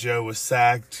times Joe was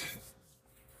sacked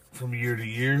from year to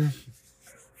year,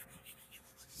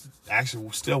 actually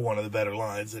still one of the better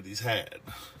lines that he's had.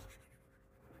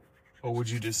 Or would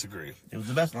you disagree? It was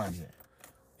the best line he had.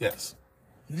 Yes.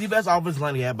 The best offensive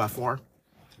line he had by far.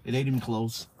 It ain't even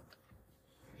close.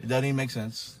 It doesn't even make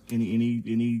sense.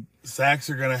 Any sacks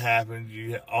are going to happen.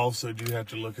 You also do have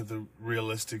to look at the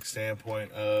realistic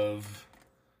standpoint of,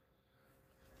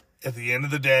 at the end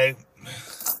of the day,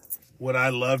 would I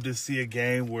love to see a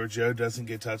game where Joe doesn't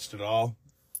get touched at all?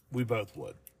 We both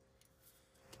would.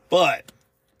 But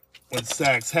when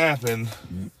sacks happen,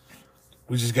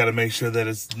 we just got to make sure that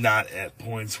it's not at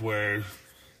points where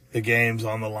the game's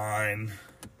on the line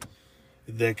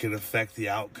that could affect the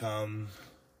outcome.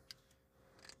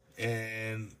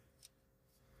 And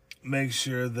make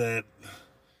sure that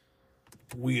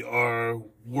we are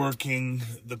working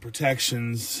the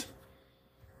protections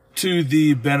to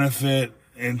the benefit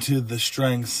and to the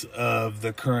strengths of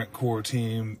the current core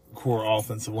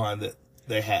offensive line that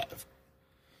they have.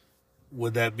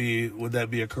 Would that be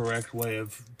a correct way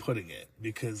of putting it?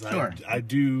 Because Sure. I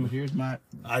do. Here's my.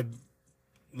 Let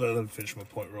me finish my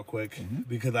point real quick.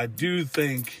 Because I do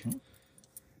think,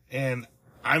 and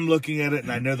I'm looking at it,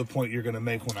 and I know the point you're going to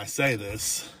make when I say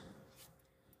this.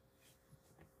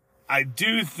 I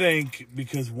do think,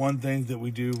 because one thing that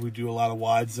we do a lot of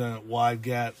wide zone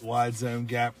gap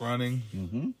running.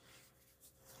 Mm-hmm.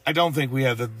 I don't think we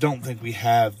have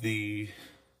the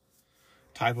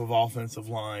type of offensive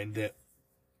line that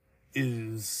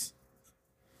is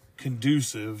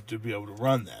conducive to be able to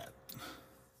run that.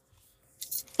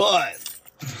 But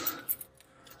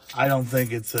I don't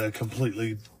think it's a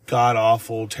completely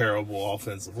god-awful, terrible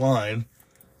offensive line.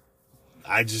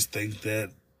 I just think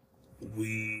that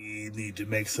we need to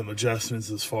make some adjustments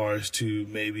as far as to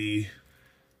maybe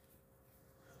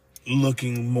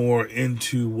looking more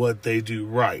into what they do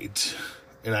right.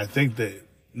 And I think they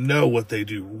know what they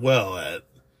do well at,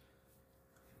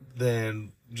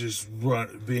 than just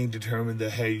being determined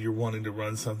that, hey, you're wanting to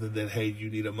run something that, hey, you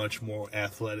need a much more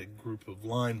athletic group of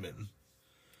linemen.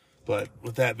 But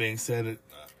with that being said,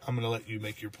 I'm going to let you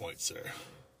make your point, sir.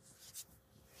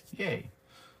 Yay.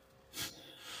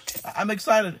 I'm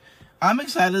excited. I'm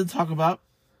excited to talk about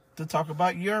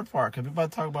your part, because we're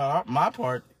about to talk about my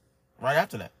part right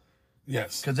after that.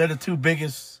 Yes. Because they're the two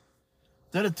biggest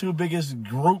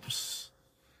groups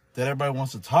that everybody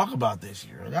wants to talk about this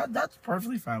year. That's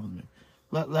perfectly fine with me.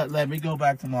 Let me go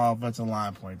back to my offensive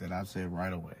line point that I said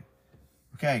right away.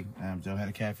 Okay, Joe had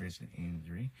a catfish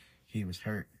injury. He was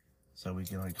hurt, so we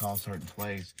can only call certain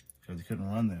plays because he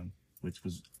couldn't run them, which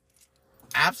was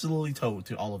absolutely told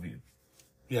to all of you.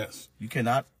 Yes. You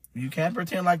can't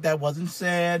pretend like that wasn't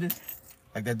said,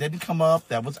 like that didn't come up,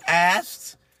 that was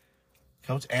asked.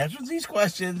 Coach answers these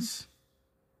questions.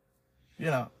 You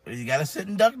know, you got to sit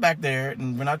and duck back there,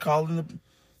 and we're not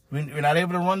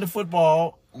able to run the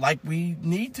football like we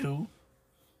need to,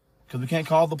 because we can't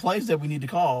call the plays that we need to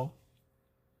call,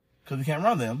 because we can't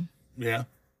run them. Yeah.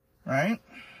 Right?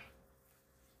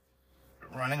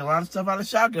 Running a lot of stuff out of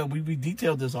shotgun. We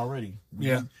detailed this already.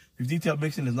 Yeah. We've detailed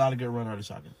Mixon is not a good runner out of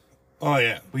shotgun. Oh,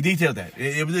 yeah. We detailed that.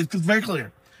 It's very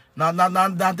clear. Not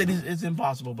that it's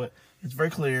impossible, but it's very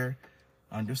clear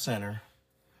under center,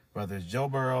 whether it's Joe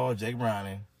Burrow or Jake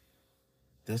Browning,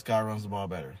 this guy runs the ball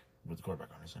better with the quarterback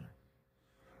under center.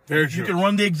 Very true. You can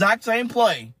run the exact same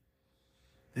play,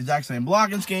 the exact same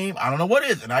blocking scheme. I don't know what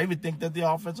is, and I even think that the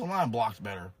offensive line blocks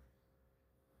better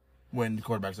when the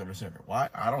quarterback's under center. Why?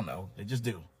 I don't know. They just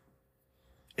do.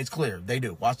 It's clear. They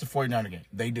do. Watch the 49er game.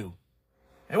 They do.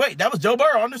 Hey, wait, that was Joe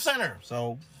Burrow under center.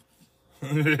 So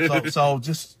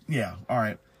just, yeah. All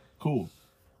right. Cool.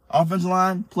 Offensive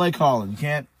line, play calling. You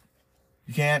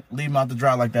can't leave him out to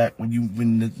dry like that when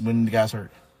the guy's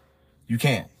hurt. You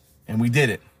can't. And we did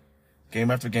it. Game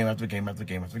after game after game after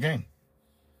game after game.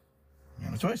 You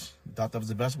had a choice. You thought that was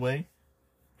the best way.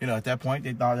 You know, at that point,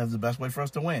 they thought that was the best way for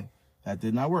us to win. That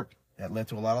did not work. That led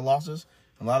to a lot of losses,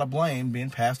 a lot of blame being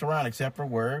passed around, except for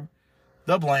where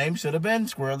the blame should have been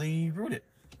squarely rooted.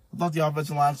 I thought the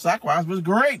offensive line sack-wise was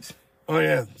great. Oh,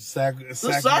 yeah. The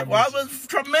sack-wise was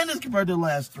tremendous compared to the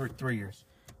last three years.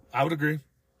 I would agree.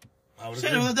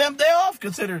 Shit, it was a damn day off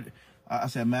considered. I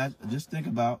said, Matt, just think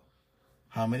about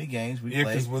how many games we played.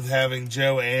 Yeah, because with having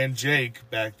Joe and Jake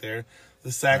back there,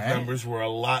 the sack numbers were a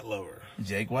lot lower.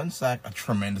 Jake wasn't sacked a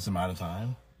tremendous amount of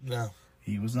time. No.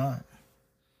 He was not.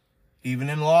 Even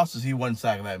in losses, he wasn't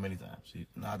sacked that many times.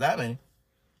 Not that many.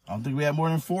 I don't think we had more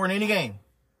than 4 in any game.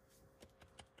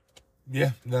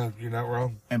 Yeah, no, you're not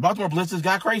wrong. And Baltimore blitzes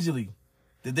got crazily.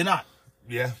 They did not.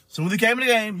 Yeah. As soon as they came in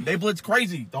the game, they blitzed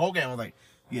crazy. The whole game. I was like,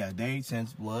 yeah, they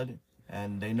sense blood,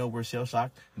 and they know we're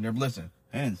shell-shocked, and they're blitzing.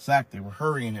 They didn't sack. They were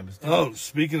hurrying him. Oh,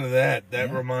 speaking of that,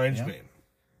 reminds me.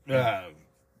 Were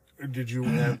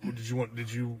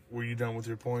you done with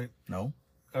your point? No.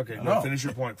 Okay, no, finish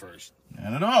your point first.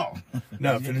 Not at all.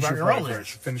 No, finish your point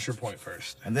first. Finish your point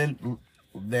first. And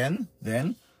then,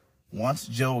 once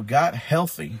Joe got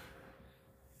healthy,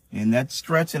 in that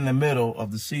stretch in the middle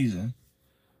of the season,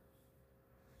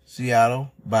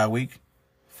 Seattle, bye week,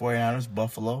 49ers,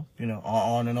 Buffalo,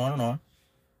 on and on and on.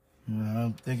 I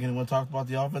don't think anyone talked about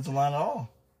the offensive line at all.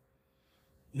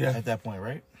 Yeah. At that point,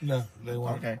 right? No, they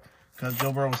weren't. Okay. Because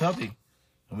Joe Burrow was healthy.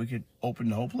 And we could open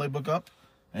the whole playbook up.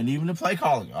 And even the play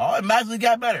calling. Oh, it magically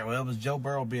got better. Well, it was Joe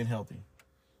Burrow being healthy.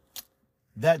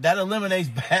 That eliminates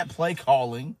bad play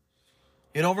calling.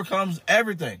 It overcomes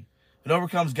everything. It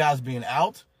overcomes guys being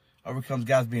out. overcomes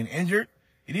guys being injured.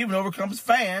 It even overcomes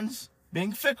fans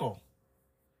being fickle.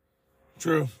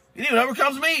 True. It even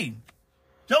overcomes me.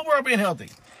 Joe Burrow being healthy.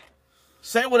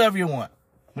 Say whatever you want.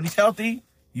 When he's healthy,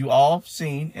 you all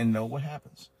seen and know what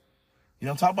happens. You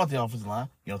don't talk about the offensive line.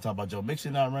 You don't talk about Joe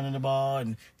Mixon not running the ball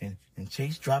and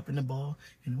Chase dropping the ball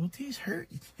and well, he's hurt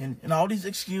and all these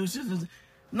excuses.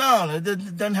 No, it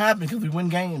doesn't happen because we win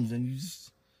games and you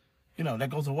just, that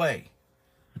goes away.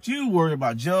 But you worry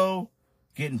about Joe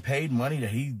getting paid money that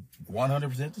he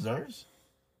 100% deserves?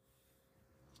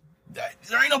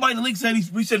 There ain't nobody in the league saying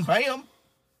we shouldn't pay him.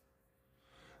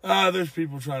 There's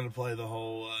people trying to play the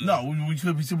whole... no, we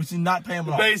should not pay him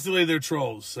at all. Basically, they're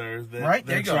trolls, sir. Right,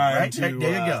 there you go. Right, there you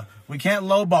go. We can't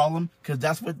lowball them because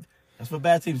that's what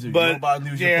bad teams do. But, you lowball and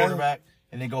lose your quarterback,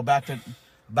 and they go back to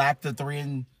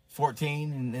 3-14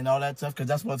 and all that stuff because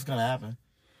that's what's going to happen.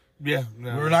 Yeah.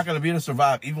 No, we're not going to be able to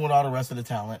survive even with all the rest of the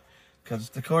talent because it's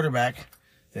the quarterback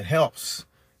that helps.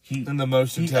 And the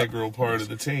most integral part of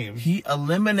the team. He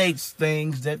eliminates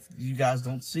things that you guys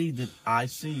don't see that I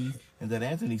see and that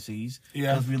Anthony sees.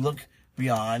 Yeah. Because we look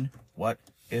beyond what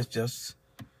is just,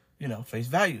 face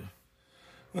value.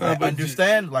 I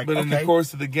understand. But in the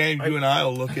course of the game, you and I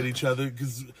will look at each other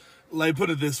because, put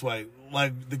it this way,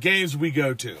 the games we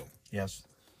go to. Yes.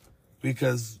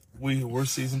 Because we're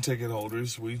season ticket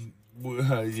holders. We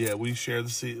share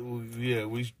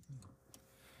the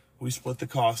we split the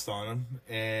cost on them,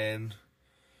 and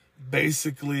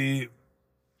basically,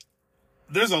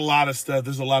 there's a lot of stuff.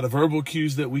 There's a lot of verbal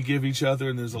cues that we give each other,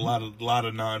 and there's a lot of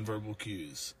nonverbal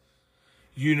cues.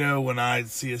 When I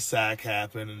see a sack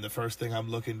happen, and the first thing I'm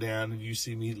looking down, and you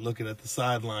see me looking at the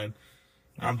sideline,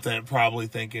 I'm probably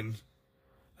thinking,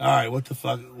 all right, what the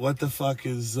fuck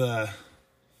is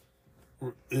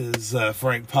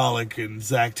Frank Pollock and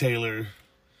Zach Taylor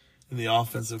and the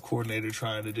offensive coordinator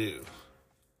trying to do?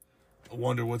 I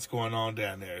wonder what's going on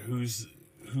down there. Who's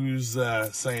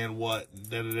saying what?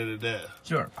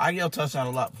 Sure. I yell touchdown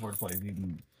a lot before the play,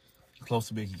 even close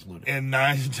to being concluded. And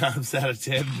 9 times out of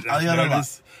 10, I've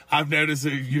noticed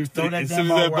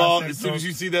that as soon as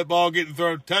you see that ball getting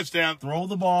thrown, touchdown. Throw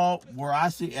the ball where I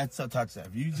see it's a touchdown.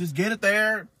 If you just get it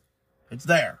there, it's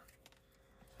there.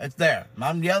 It's there.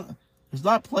 I'm yelling. It's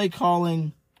not play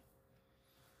calling.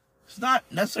 It's not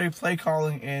necessarily play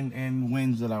calling and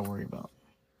wins that I worry about.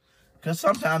 Because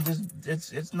sometimes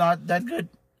it's not that good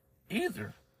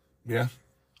either. Yeah.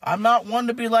 I'm not one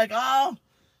to be like, oh,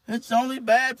 it's only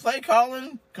bad play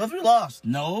calling because we lost.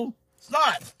 No, it's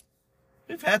not.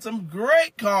 We've had some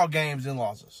great call games and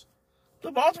losses.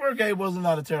 The Baltimore game wasn't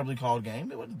not a terribly called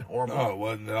game. It wasn't horrible. No, it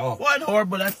wasn't at all. It wasn't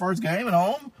horrible that first game at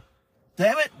home.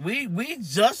 Damn it, we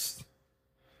just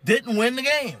didn't win the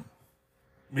game.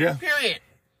 Yeah. Period.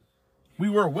 We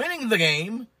were winning the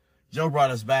game. Joe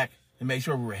brought us back and made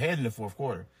sure we were ahead in the fourth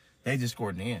quarter. They just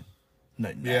scored in the end.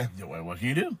 Yeah. What can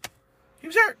you do? He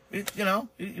was hurt.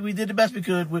 We did the best we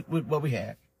could with what we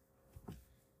had.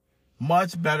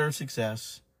 Much better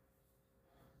success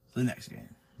the next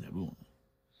game that we won.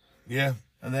 Yeah.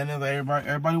 And then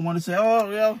everybody wanted to say,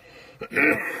 oh,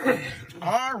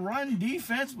 our run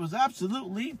defense was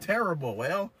absolutely terrible.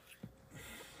 Well,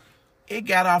 it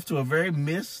got off to a very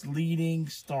misleading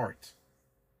start.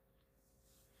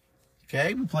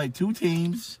 Okay, we played two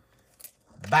teams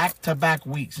back-to-back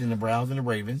weeks in the Browns and the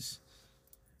Ravens.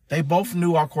 They both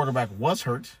knew our quarterback was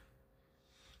hurt.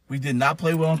 We did not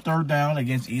play well on third down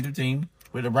against either team,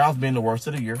 with the Browns being the worst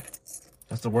of the year.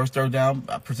 That's the worst third down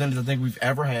percentage I think we've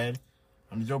ever had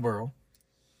under Joe Burrow.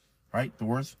 Right? The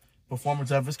worst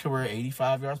performance of his career,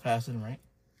 85 yards passing, right?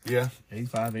 Yeah.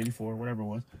 85, 84, whatever it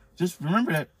was. Just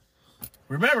remember that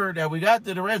we got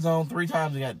to the red zone 3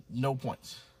 times and got no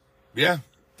points. Yeah.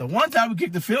 The one time we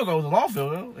kicked the field goal was a long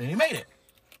field goal, and he made it.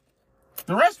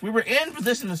 The rest, we were in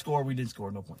position to score. We didn't score.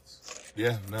 No points.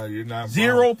 Yeah, no, you're not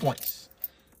 0 wrong. points.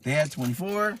 They had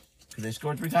 24 because they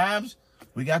scored 3 times.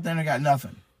 We got there and got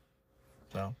nothing.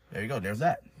 So, there you go. There's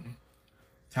that.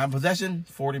 Time possession,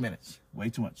 40 minutes. Way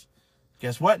too much.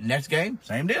 Guess what? Next game,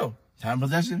 same deal. Time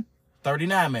possession,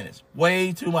 39 minutes.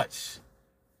 Way too much.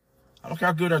 I don't care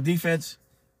how good our defense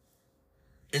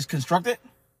is constructed.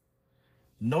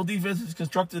 No defense is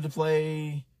constructed to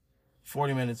play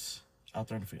 40 minutes out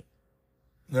there in the field.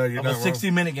 No, you're not wrong. A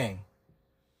 60-minute game.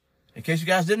 In case you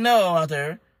guys didn't know out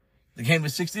there, the game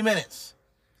was 60 minutes.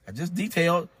 I just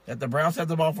detailed that the Browns had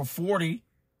the ball for 40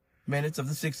 minutes of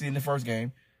the 60 in the first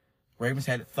game. Ravens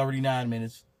had 39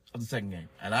 minutes of the second game.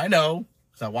 And I know,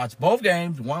 because I watched both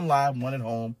games, one live, one at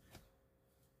home.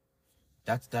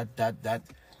 That's.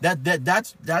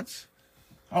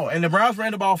 Oh, and the Browns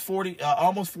ran the ball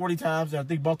almost 40 times, and I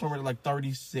think Baltimore ran it like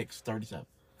 36, 37.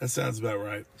 That sounds about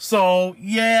right. So,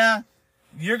 yeah,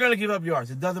 you're going to give up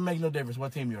yards. It doesn't make no difference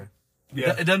what team you're.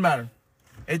 Yeah. It doesn't matter.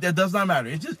 It does not matter.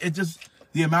 It just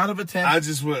the amount of attempts.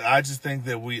 I just think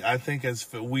that we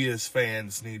as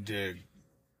fans need to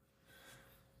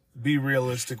be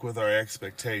realistic with our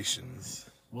expectations.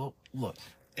 Well, look.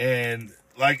 And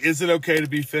like, is it okay to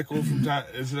be fickle from time?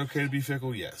 Is it okay to be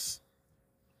fickle? Yes.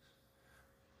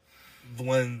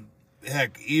 When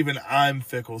heck, even I'm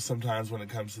fickle sometimes when it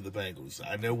comes to the Bengals.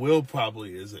 I know Will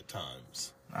probably is at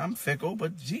times. I'm fickle,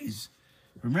 but geez.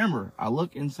 Remember, I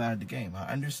look inside the game.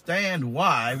 I understand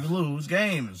why we lose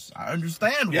games. I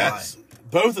understand why. Yes,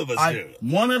 both of us do.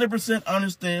 100%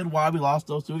 understand why we lost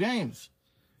those 2 games.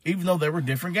 Even though they were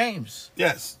different games.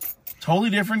 Yes. Totally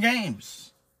different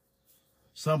games.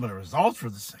 Some of the results were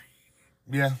the same.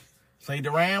 Yeah. Played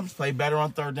the Rams, played better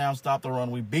on third down, stopped the run.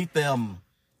 We beat them.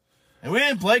 And we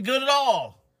didn't play good at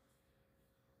all.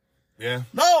 Yeah.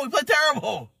 No, we played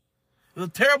terrible. It was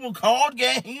a terrible called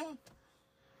game.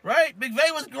 Right?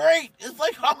 McVay was great. It's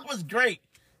like Holland was great.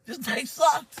 Just they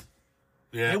sucked.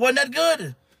 Yeah. It wasn't that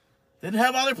good. Didn't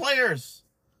have other players.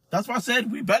 That's why I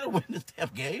said we better win this damn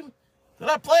game. They're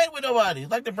not playing with nobody.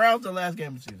 It's like the Browns the last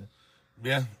game of the season.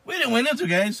 Yeah. We didn't win them 2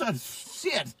 games. So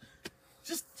shit.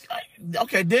 Just,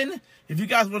 okay, then, if you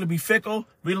guys want to be fickle,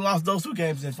 we'd have lost those 2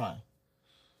 games, then fine.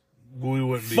 We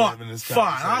wouldn't be having this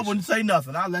conversation. Fine. I wouldn't say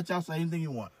nothing. I'll let y'all say anything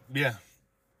you want. Yeah.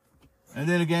 And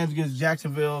then the games against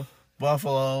Jacksonville,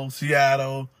 Buffalo,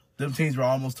 Seattle, them teams were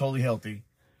almost totally healthy.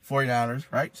 49ers,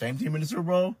 right? Same team in the Super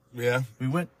Bowl. Yeah. We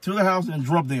went to the house and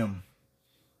drubbed them.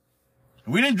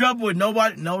 We didn't drub with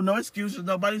nobody, no excuses,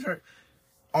 nobody's hurt.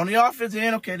 On the offensive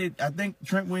end, okay, I think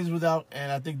Trent Williams was out,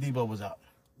 and I think Debo was out.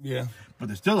 Yeah. But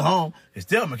they're still at home. It's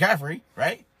still McCaffrey,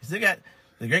 right? You still got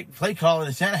the great play caller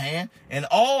in Shanahan, and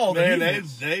all the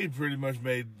they pretty much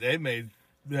made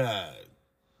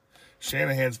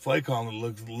Shanahan's play calling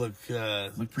look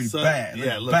pretty bad.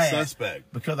 Yeah, look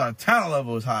suspect. Because our talent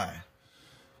level is high.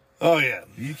 Oh yeah.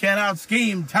 You can't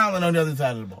out-scheme talent on the other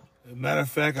side of the ball. Matter of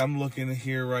fact, I'm looking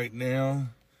here right now.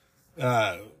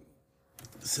 It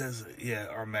says,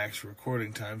 our max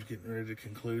recording time's getting ready to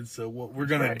conclude. So what we're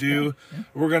going to do,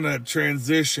 we're going to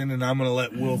transition, and I'm going to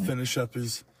let Will finish up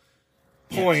his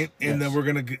point, and then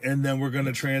we're going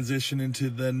to transition into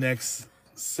the next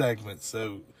segment.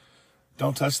 So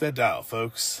don't touch that dial,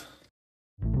 folks.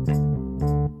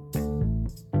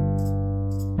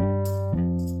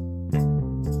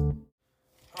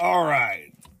 All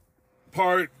right.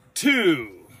 Part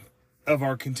 2 of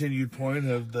our continued point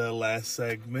of the last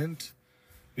segment,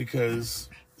 because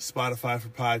Spotify for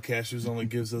podcasters only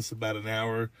gives us about an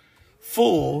hour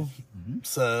full.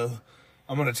 So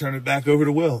I'm going to turn it back over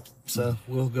to Will. So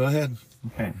Will, go ahead.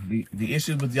 Okay. The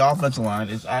issue with the offensive line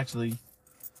is actually,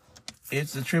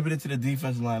 it's attributed to the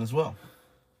defensive line as well.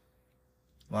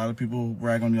 A lot of people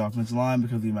brag on the offensive line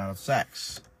because of the amount of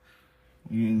sacks.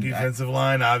 Defensive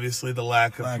line, obviously the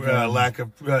lack of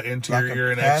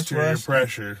interior and exterior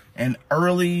pressure. And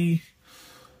early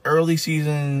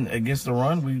season against the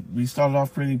run, we started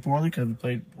off pretty poorly because we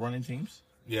played running teams.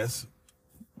 Yes.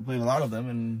 We played a lot of them,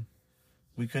 and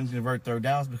we couldn't convert third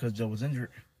downs because Joe was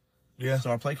injured. Yeah. So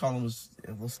our play calling was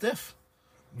stiff.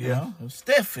 Yeah. You know? It was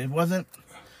stiff.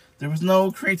 There was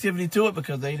no creativity to it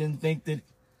because they didn't think that,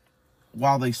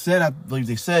 while I believe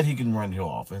they said he can run the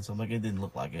whole offense. I'm like, it didn't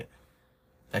look like it.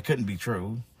 That couldn't be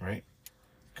true, right?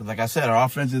 Because like I said, our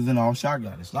offense isn't all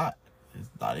shotgun. It's not. It's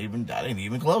not even, that ain't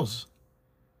even close.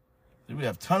 We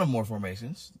have a ton of more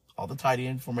formations. All the tight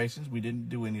end formations, we didn't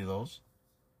do any of those.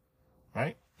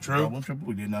 Right? True. Double and triple,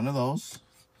 we did none of those.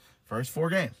 First 4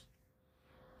 games.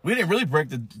 We didn't really break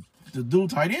the dual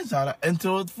tight ends out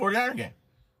until the 49er game.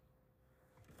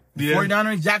 The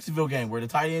 49er and Jacksonville game, where the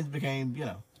tight ends became,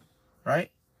 right?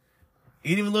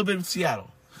 Even a little bit of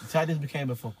Seattle. The tight ends became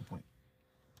a focal point.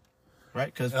 Right?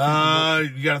 Because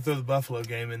you got to throw the Buffalo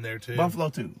game in there, too. Buffalo,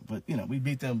 too. But, we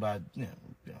beat them by,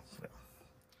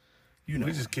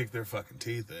 we just kicked their fucking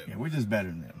teeth in. Yeah, we're just better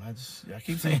than them. I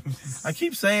keep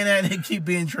saying that, and it keep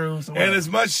being true. So and as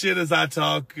much shit as I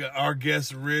talk, our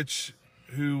guest Rich,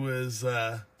 who was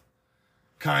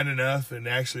kind enough, and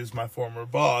actually is my former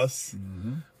boss,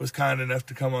 was kind enough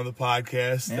to come on the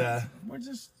podcast. Yeah, we're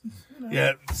just,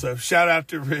 so shout out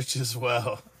to Rich as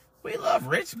well. We love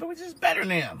Rich, but we're just better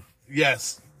than them.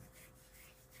 Yes.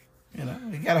 We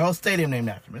got a whole stadium named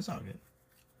after him. It's all good.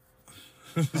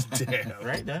 Damn.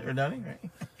 Right? Or Donnie, right?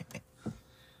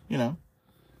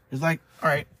 It's like, all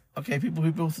right, okay,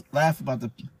 people laugh about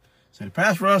the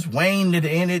pass rush waned at the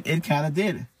end. It kind of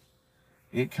did.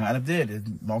 It kind of did. It's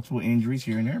multiple injuries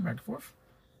here and there, back and forth.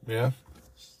 Yeah.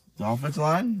 The offensive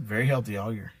line, very healthy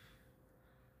all year.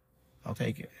 I'll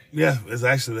take it. Yeah, it's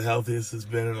actually the healthiest it's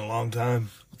been in a long time.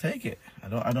 I'll take it. I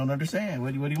don't understand.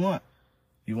 What do you want?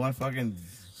 You want fucking,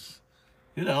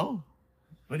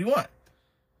 what do you want?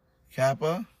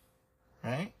 Kappa,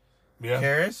 right? Yeah.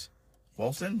 Karras,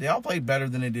 Wilson, they all played better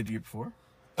than they did the year before.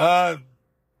 I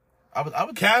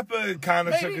would Kappa kind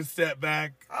of took a step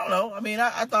back. I don't know. I mean,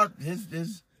 I thought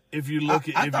his if you look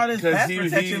at, I thought his pass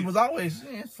protection was always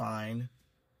fine.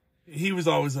 He was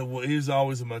always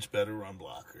a much better run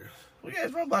blocker. Well, yeah,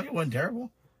 his run blocker wasn't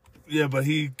terrible. Yeah, but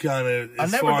he kind of. I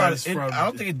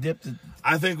don't think it dipped.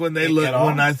 I think when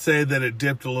I say that it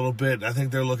dipped a little bit, I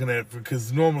think they're looking at it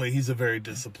because normally he's a very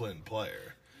disciplined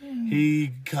player.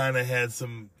 He kind of had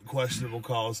some questionable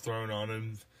calls thrown on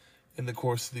him in the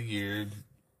course of the year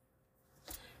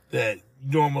that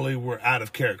normally were out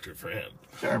of character for him.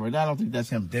 Sure, but I don't think that's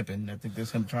him dipping. I think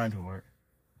that's him trying to work.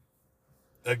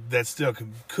 That still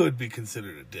could be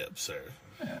considered a dip, sir.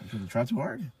 Yeah, because he tried too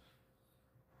hard.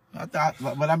 I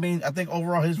think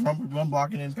overall his run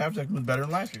blocking and pass protection was better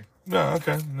than last year. No,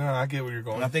 okay. No, I get where you're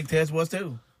going. And I think Tez was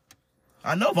too.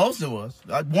 I know Volson was.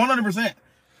 100%.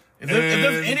 If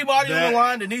there's anybody on the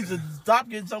line that needs to stop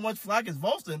getting so much flack as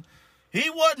Volson, he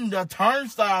wasn't a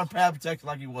turnstile in pass protection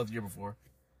like he was the year before.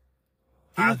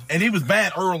 He was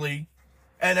bad early,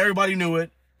 and everybody knew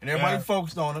it, and everybody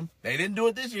focused on him. They didn't do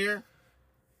it this year.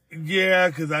 Yeah,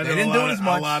 because I know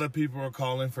a lot of people are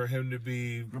calling for him to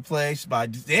be replaced by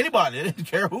anybody. They didn't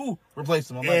care who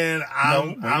replaced him.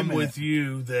 I'm with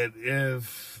you that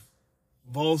if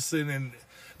Volson and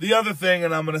the other thing,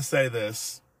 and I'm going to say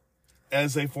this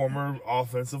as a former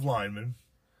offensive lineman,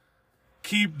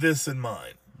 keep this in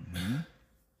mind. Mm-hmm.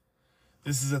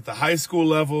 This is at the high school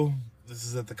level. This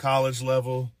is at the college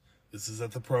level. This is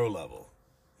at the pro level.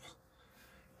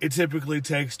 It typically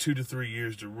takes 2 to 3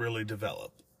 years to really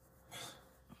develop,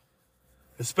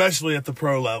 especially at the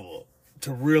pro level,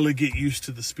 to really get used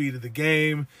to the speed of the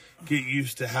game, get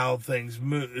used to how things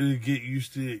move, get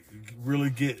used to really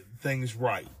get things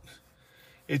right.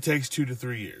 It takes 2 to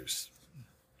 3 years.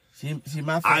 See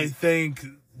my thing. I think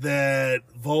that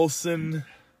Volson's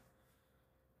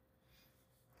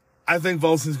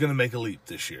going to make a leap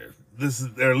this year.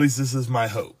 Or at least this is my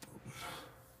hope.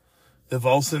 That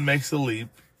Volson makes a leap,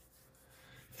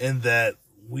 and that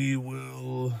we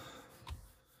will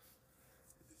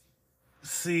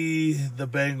see the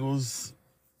Bengals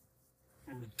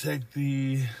take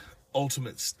the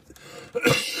ultimate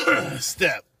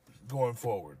step going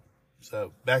forward.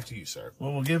 So, back to you, sir.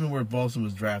 Well, given where Volson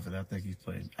was drafted, I think he's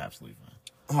played absolutely fine.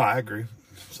 Oh, I agree.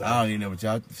 So, I don't even know what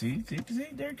y'all see.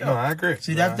 There you go. No, I agree.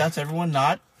 See, that's everyone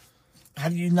not. How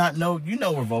do you not know? You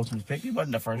know where Volson was picked. He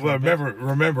wasn't the first. Well,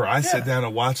 remember, I sat down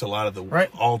and watched a lot of the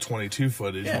all 22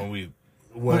 footage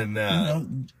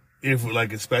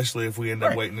especially if we end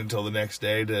up waiting until the next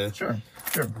day to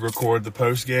record the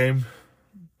post game.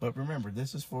 But remember,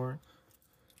 this is for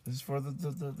the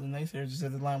naysayers who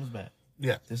said the line was bad.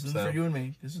 Yeah. This is for you and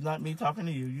me. This is not me talking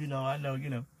to you. You know, I know, you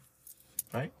know.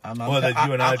 Right? I'm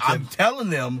telling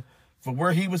them for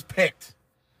where he was picked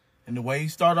and the way he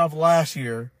started off last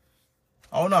year.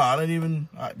 Oh, no, I didn't even.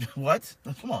 What?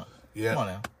 Come on. Yeah. Come on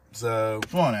now. So.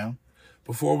 Come on now.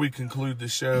 Before we conclude the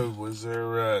show, was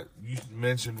there, you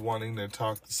mentioned wanting to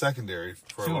talk the secondary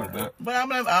for a little bit. But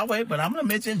I'll wait, but I'm going to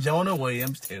mention Jonah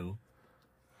Williams, too.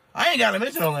 I ain't got to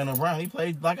mention Orlando Brown. He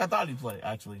played like I thought he played,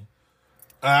 actually.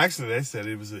 Actually, they said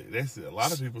a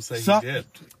lot of people say he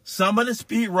dipped. Some of the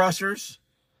speed rushers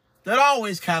that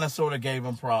always kind of sort of gave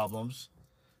him problems,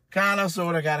 kind of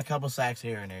sort of got a couple sacks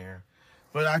here and there.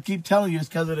 But I keep telling you, it's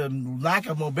because of the lack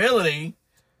of mobility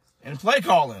and play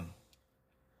calling.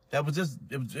 That was just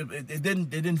it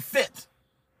didn't fit.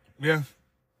 Yeah.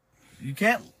 You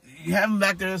have him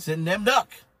back there sitting them duck.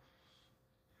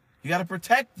 You got to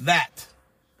protect that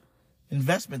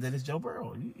investment that is Joe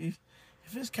Burrow. If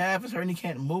his calf is hurt and he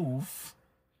can't move,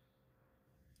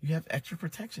 you have extra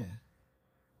protection.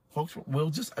 Folks will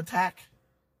just attack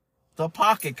the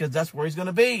pocket because that's where he's going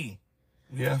to be.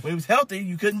 Yeah. When he was healthy,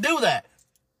 you couldn't do that.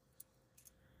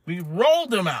 We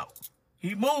rolled him out.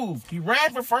 He moved. He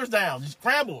ran for first down. He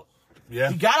scrambled.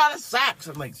 Yeah. He got out of sacks.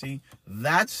 I'm like, see,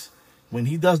 that's when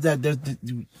he does that.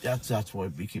 That's what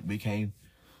it became.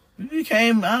 We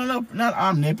became, I don't know, not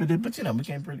omnipotent, but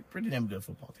became pretty damn good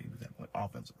football team at that point,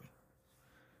 offensively.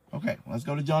 Okay, let's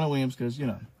go to Jonah Williams because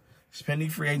spending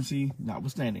free agency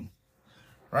notwithstanding,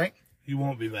 right? He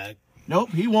won't be back.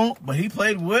 Nope, he won't. But he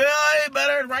played way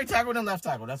better at right tackle than left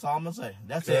tackle. That's all I'm gonna say.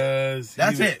 That's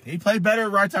it. He played better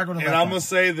at right tackle than left tackle. And I'm gonna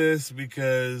say this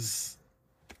because,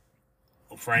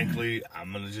 frankly,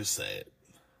 I'm gonna just say it.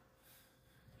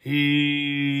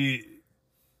 He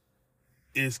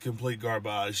is complete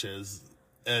garbage as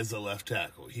as a left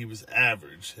tackle. He was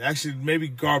average. Actually, maybe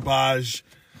garbage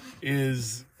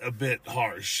is a bit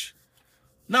harsh.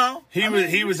 No, he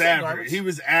was average. Garbage. He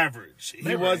was average.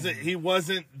 He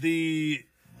wasn't the.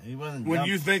 He wasn't. When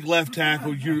you think left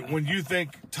tackle, when you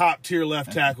think top tier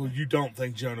left tackle, you don't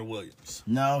think Jonah Williams.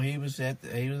 No, he was a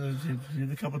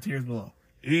couple tiers below.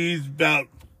 He's about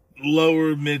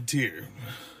lower mid tier.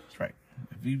 That's right.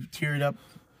 If you tiered up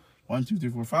 1, 2, 3,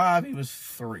 4, 5, he was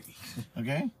 3.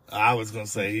 Okay. I was gonna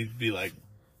say he'd be like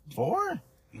 4.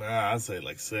 Nah, I'd say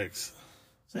like 6.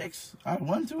 6.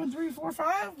 1, 2, and 3, 4,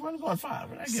 5. I'm going 5.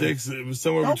 6. It was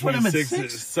somewhere Don't between put him at 6.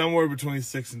 6. Somewhere between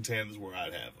 6 and 10 is where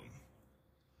I'd have him.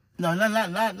 No,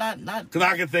 not. Because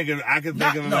I can think of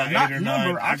about 8 or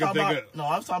 9. I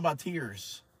was talking about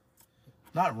tiers.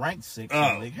 Not ranked 6 in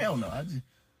Oh. the league. Hell no.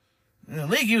 In the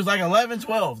league, he was like 11,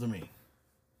 12 to me.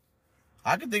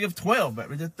 I could think of 12,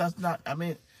 but that's not. I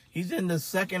mean, he's in the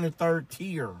second or third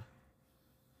tier.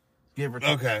 Give or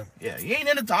take. Okay. Yeah, he ain't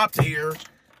in the top tier.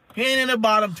 He ain't in the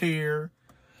bottom tier.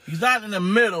 He's not in the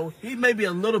middle. He may be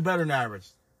a little better than average.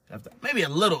 Maybe a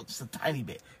little, just a tiny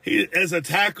bit. He, as a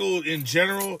tackle in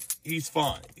general, he's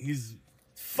fine. He's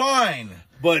fine.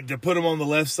 But to put him on the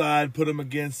left side, put him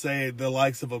against, say, the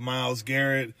likes of a Myles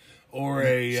Garrett or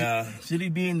Should he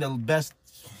be in the best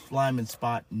lineman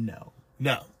spot? No.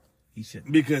 No. He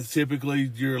shouldn't. Because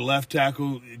typically your left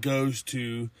tackle goes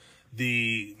to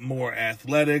the more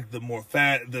athletic, the more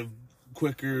fat, the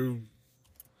quicker,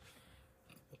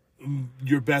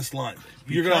 your best lineman.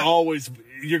 You're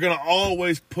gonna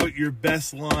always put your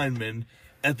best lineman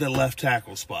at the left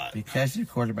tackle spot. Because your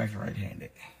quarterback's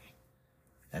right-handed.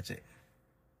 That's it.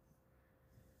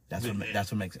 That's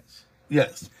what makes sense.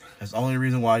 Yes. That's the only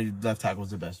reason why your left tackle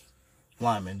is the best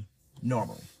lineman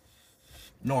normally.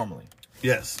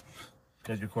 Yes.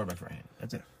 Because your quarterback's right-handed.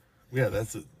 That's it. Yeah,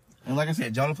 that's it. And like I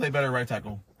said, Jonah played better right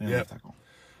tackle than left tackle.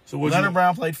 So Leonard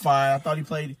Brown played fine. I thought he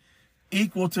played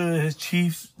equal to his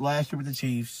Chiefs last year with the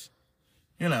Chiefs.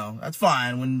 You know, that's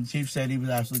fine when the Chiefs said he was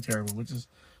absolutely terrible, which is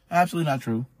absolutely not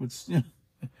true. Which,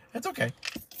 it's okay.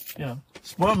 You know,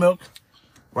 spoiled milk,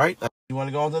 right? You want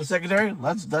to go on to the secondary?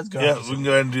 Let's go. Yeah, we can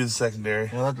go ahead and do the secondary.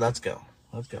 Yeah, let's go.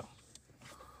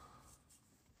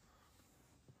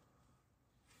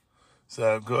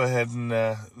 So go ahead and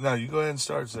no, you go ahead and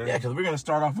start, sir. Yeah, because we're gonna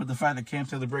start off with the fact that Cam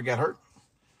Taylor-Britt got hurt,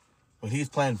 but he's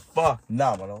playing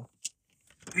phenomenal.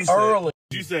 Early.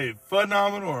 Did you say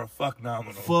phenomenal or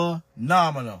phenomenal?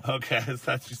 Phenomenal. Okay, I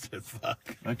thought you said fuck.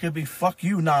 It could be fuck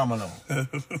you nominal.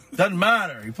 Doesn't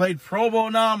matter. He played Pro Bowl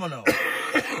nominal.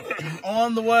 He's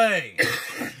on the way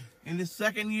in his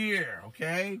second year.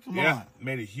 Okay, come on.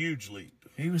 Made a huge leap.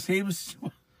 He was doing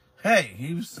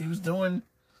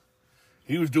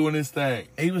his thing.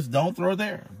 He was don't throw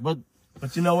there, but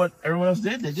you know what everyone else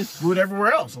did? They just threw it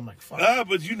everywhere else. I'm like, fuck.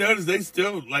 But you notice they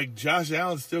still, like, Josh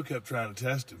Allen still kept trying to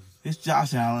test him. It's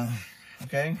Josh Allen,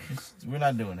 okay? We're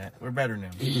not doing that. We're better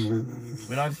than him.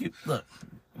 We don't keep you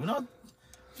don't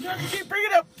keep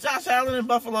bringing up Josh Allen in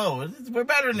Buffalo. We're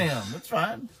better than him. That's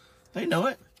fine. They know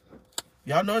it.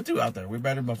 Y'all know it too out there. We're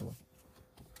better than Buffalo.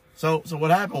 So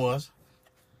what happened was,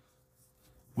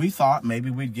 we thought maybe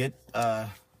we'd get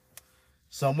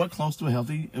somewhat close to a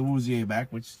healthy Awuzie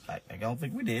back, which I don't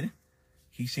think we did.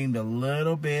 He seemed a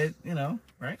little bit,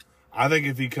 right? I think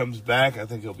if he comes back, I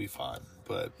think he'll be fine.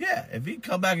 But yeah, if he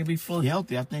come back and be fully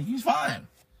healthy, I think he's fine.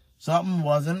 Something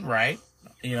wasn't right.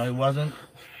 He wasn't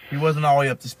all the way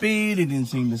up to speed. He didn't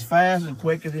seem as fast and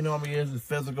quick as he normally is. As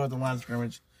physical at the line of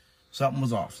scrimmage. Something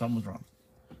was off. Something was wrong.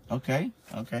 Okay.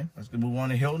 Let's move on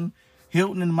to Hilton.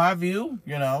 Hilton, in my view,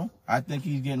 I think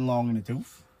he's getting long in the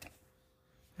tooth.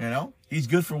 He's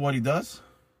good for what he does.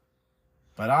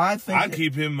 But I think I'd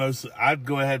keep him I'd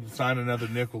go ahead and sign another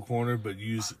nickel corner, but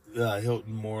use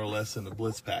Hilton more or less in the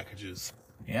blitz packages.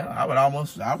 Yeah, I would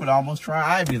almost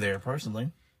try Ivy there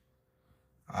personally.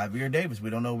 Ivy or Davis, we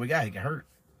don't know what we got. He got hurt.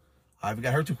 Ivy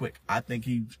got hurt too quick. I think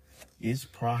he is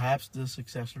perhaps the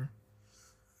successor.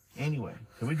 Anyway,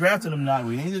 if we drafted him,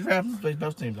 we need to draft him to play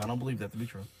special teams. I don't believe that to be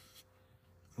true.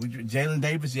 Jalen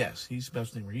Davis, yes, he's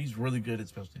special teamer. He's really good at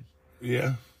special teams.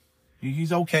 Yeah,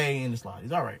 he's okay in the slot.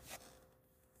 He's all right.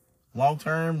 Long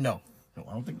term, no.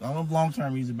 I don't think long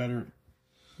term he's a better,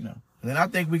 And then I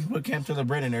think we can put Cam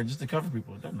Taylor-Britt in there just to cover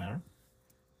people. It doesn't matter,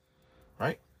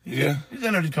 right? He's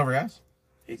in there to cover guys.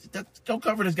 Go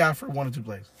cover this guy for 1 or 2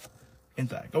 plays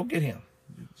inside. Go get him.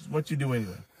 It's what you do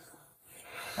anyway.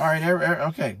 All right,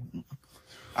 okay.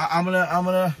 I'm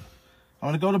gonna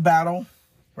go to battle,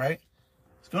 right?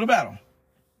 Let's go to battle.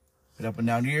 Get up and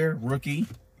down here, rookie.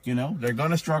 They're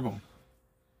gonna struggle.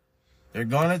 They're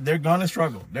gonna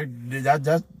struggle.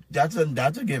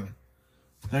 That's a given.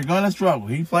 They're going to struggle.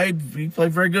 He played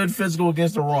very good physical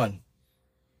against the run.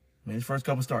 I mean, his first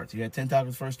couple starts. He had 10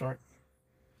 tackles first start.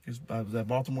 Was that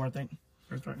Baltimore, I think?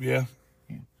 First start? Yeah.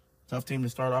 Tough team to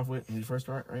start off with in his first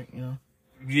start, right?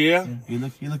 Yeah. He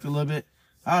looked a little bit,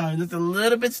 I don't know, he looked a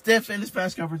little bit stiff in his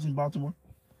pass coverage in Baltimore.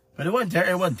 But it wasn't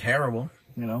terrible,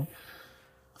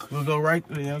 We'll go right,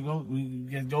 we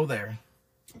go there.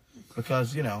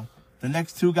 Because, the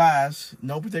next two guys,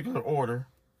 no particular order,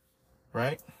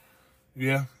 right?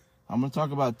 Yeah. I'm going to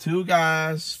talk about two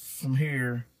guys from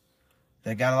here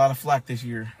that got a lot of flack this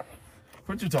year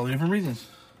for two totally different reasons.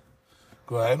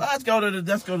 Go ahead. Let's go to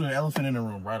the elephant in the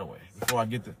room right away before I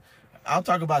get to. I'll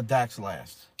talk about Dax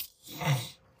last.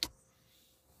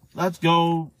 Let's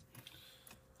go.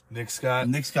 Nick Scott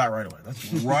right away.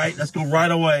 Let's go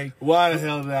right away. Why the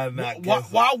hell did I not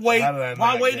guess Why wait?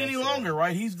 Why wait any that? longer?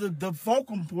 Right? He's the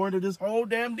focal point of this whole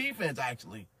damn defense.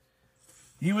 Actually,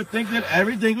 you would think that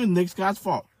everything was Nick Scott's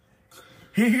fault.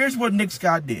 Here's what Nick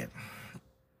Scott did.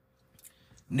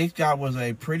 Nick Scott was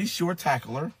a pretty short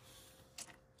tackler.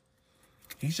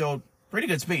 He showed pretty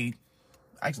good speed,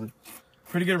 actually,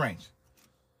 pretty good range.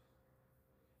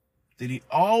 Did he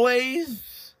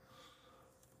always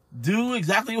do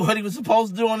exactly what he was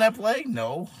supposed to do on that play?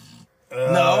 No.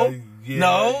 Yeah,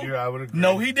 No. I would agree.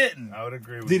 No, he didn't. I would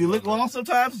agree with Did you. he look lost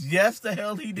sometimes? Yes, the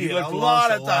hell he did. He looked a lost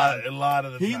lot of times. A lot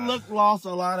of the He time. looked lost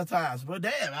a lot of times. But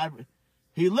damn,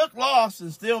 he looked lost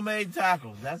and still made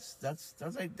tackles. That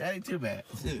ain't too bad.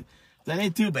 That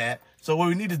ain't too bad. So what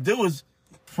we need to do is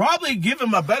probably give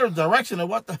him a better direction of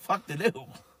what the fuck to do.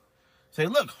 Say,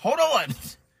 look, hold on.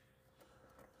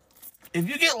 If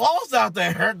you get lost out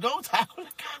there, go tackle the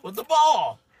guy with the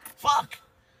ball. Fuck.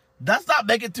 That's not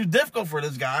making it too difficult for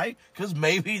this guy, because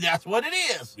maybe that's what it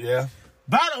is. Yeah.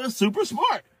 Battle is super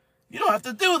smart. You don't have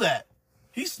to do that.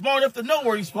 He's smart enough to know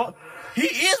where he's supposed. He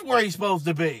is where he's supposed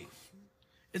to be.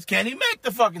 It's can he make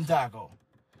the fucking tackle?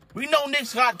 We know Nick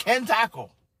Scott can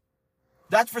tackle.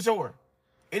 That's for sure.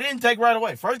 It didn't take right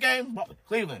away. First game,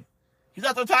 Cleveland. He's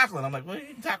out there tackling. I'm like, well,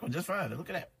 he tackled just fine. Look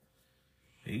at that.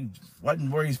 He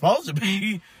wasn't where he's supposed to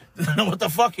be. I don't know what the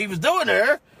fuck he was doing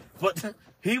there, but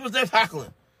he was there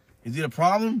tackling. Is it a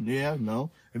problem? Yeah,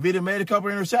 no. If he'd have made a couple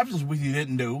interceptions, which he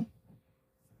didn't do,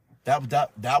 that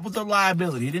was a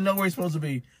liability. He didn't know where he's supposed to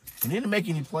be. He didn't make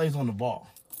any plays on the ball.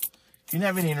 He didn't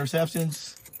have any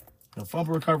interceptions, no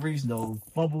fumble recoveries, no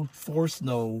fumble force,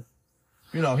 no.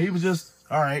 He was just,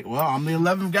 all right, well, I'm the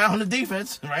 11th guy on the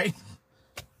defense, right?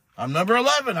 I'm number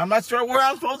 11. I'm not sure where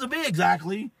I'm supposed to be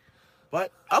exactly.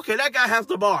 But, okay, that guy has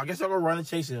the ball. I guess I'm going to run and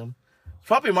chase him. It's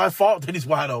probably my fault that he's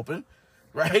wide open,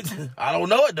 right? I don't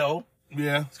know it, though.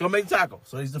 Yeah. He's going to make the tackle.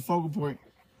 So he's the focal point.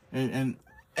 And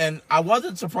I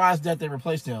wasn't surprised that they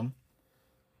replaced him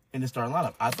in the starting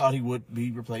lineup. I thought he would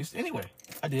be replaced anyway.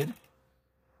 I did.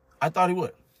 I thought he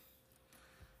would.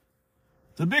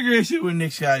 The bigger issue with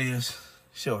Nick Scott is,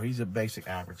 sure, he's a basic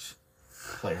average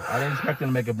player. I didn't expect him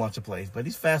to make a bunch of plays, but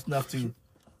he's fast enough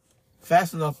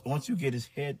once you get his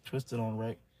head twisted on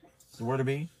right, the word to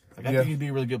be. Like, I think he'd be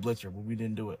a really good blitzer, but we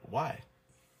didn't do it. Why?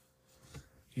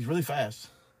 He's really fast.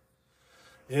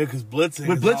 Yeah, because blitzing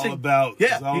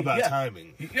is all about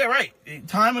timing. Yeah, right.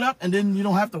 Time it up, and then you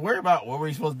don't have to worry about where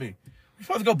he's supposed to be. You're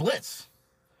supposed to go blitz.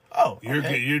 Oh,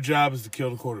 okay. Your job is to kill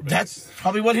the quarterback. That's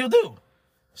probably what he'll do.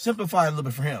 Simplify it a little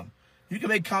bit for him. You can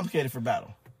make it complicated for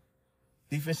battle.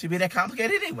 Defense should be that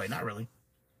complicated anyway. Not really.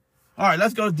 All right,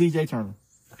 let's go to DJ Turner.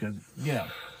 Because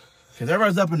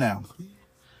everybody's up and down.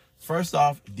 First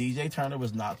off, DJ Turner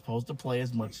was not supposed to play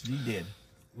as much as he did.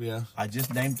 Yeah. I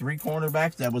just named 3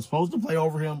 cornerbacks that was supposed to play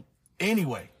over him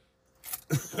anyway.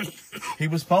 He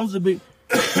was supposed to be.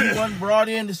 He wasn't brought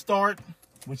in to start,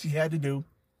 which he had to do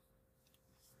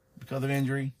because of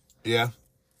injury. Yeah.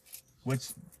 Which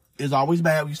is always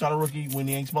bad when you start a rookie when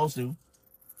he ain't supposed to.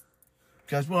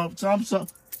 Because, well,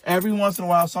 every once in a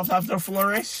while, sometimes they'll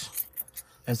flourish,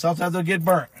 and sometimes they'll get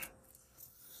burnt.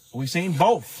 We've seen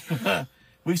both.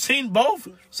 We've seen both,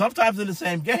 sometimes in the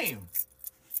same game.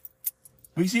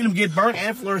 We've seen him get burnt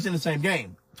and flourish in the same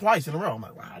game. Twice in a row. I'm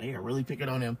like, wow, they are really picking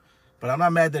on him. But I'm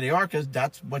not mad that they are, because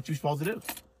that's what you're supposed to do.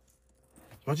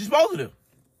 It's what you're supposed to do.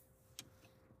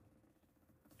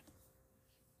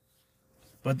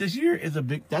 But this year is a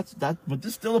big, but this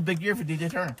is still a big year for DJ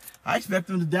Turner. I expect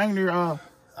him to dang near,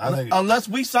 unless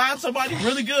we sign somebody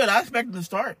really good, I expect him to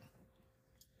start.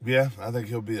 Yeah, I think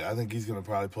he's going to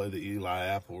probably play the Eli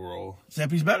Apple role.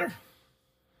 Except he's better.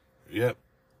 Yep.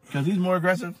 Because he's more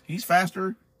aggressive. He's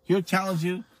faster. He'll challenge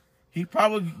you. He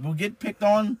probably will get picked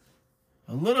on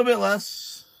a little bit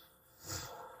less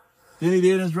than he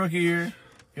did in his rookie year.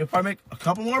 He'll probably make a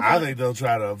couple more plays. I think they'll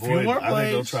try to avoid. Few more plays. I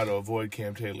think they'll try to avoid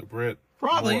Cam Taylor-Britt.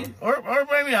 Probably. Or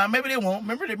maybe not. Maybe they won't.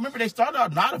 Remember they started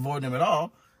out not avoiding him at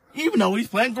all. Even though he's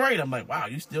playing great. I'm like, wow,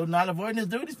 you still not avoiding this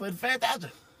dude? He's playing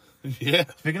fantastic. Yeah.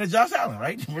 Speaking of Josh Allen,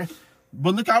 right?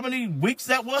 But look how many weeks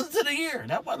that was to the year.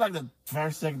 That was like the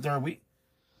first, second, third week.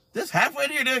 This halfway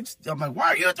to the year, I'm like, why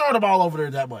are you throwing the ball over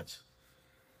there that much?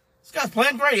 This guy's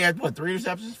playing great. He had, 3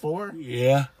 interceptions? 4?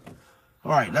 Yeah.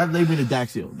 All right, that leads me to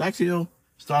Dax Hill. Dax Hill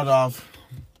started off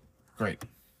great.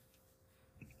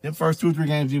 Them first 2 or 3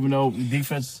 games, even though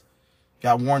defense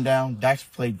got worn down, Dax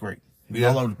played great. He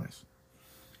was all over the place.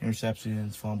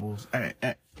 Interceptions, fumbles,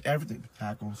 everything,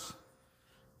 tackles.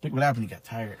 I think what happened, he got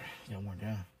tired. He got worn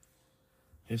down.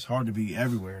 It's hard to be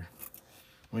everywhere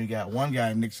when you got one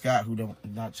guy, Nick Scott, who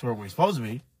not sure where he's supposed to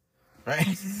be, right?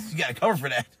 You got to cover for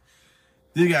that.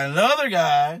 Then you got another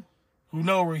guy who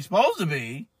knows where he's supposed to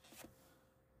be,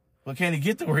 but can he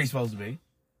get to where he's supposed to be?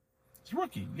 It's a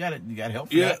rookie. You got to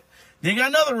help for that. Then you got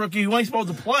another rookie who ain't supposed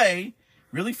to play,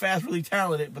 really fast, really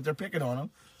talented, but they're picking on him.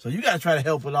 So you got to try to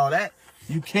help with all that.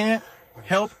 You can't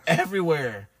help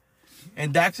everywhere.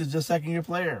 And Dax is just second-year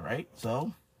player, right?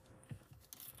 So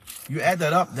you add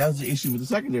that up, that's the issue with the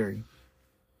secondary,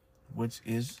 which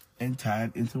is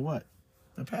tied into what?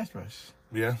 The pass rush.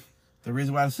 Yeah. The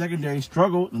reason why the secondary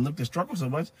struggled and looked to struggle so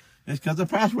much is because the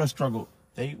pass rush struggled.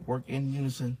 They work in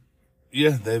unison.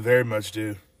 Yeah, they very much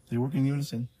do. They work in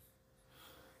unison.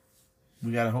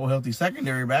 We got a whole healthy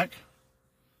secondary back,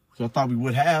 which I thought we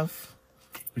would have,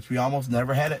 which we almost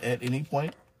never had at any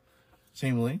point,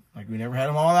 seemingly. Like we never had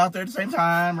them all out there at the same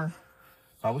time, or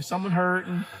always someone hurt,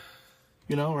 and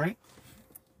right?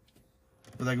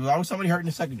 But like, there was always somebody hurt in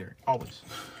the secondary, always.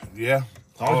 Yeah,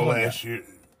 all last year.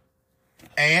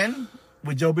 And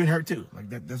with Joe being hurt too, like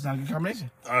that's not a good combination.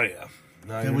 Oh yeah.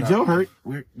 No, and with Joe hurt,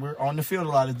 we're on the field a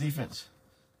lot as defense.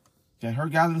 Got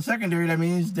hurt guys in the secondary. That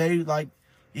means they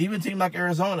even a team like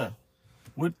Arizona,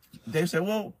 they say,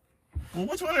 well,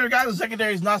 which one of the guys in the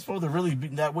secondary is not supposed to really be,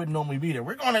 that wouldn't normally be there?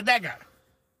 We're going at that guy.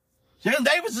 Jalen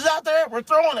Davis is out there. We're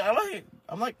throwing it.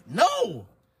 I'm like, no.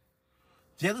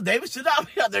 Jalen Davis should not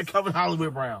be out there covering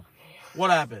Hollywood Brown.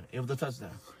 What happened? It was a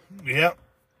touchdown. Yep.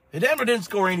 The Denver didn't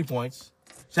score any points,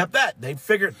 except that they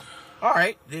figured, all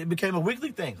right, it became a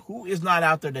weekly thing. Who is not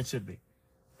out there that should be?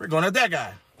 We're going at that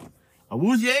guy.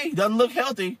 Awuzie doesn't look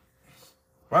healthy.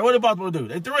 Right? What did Baltimore do?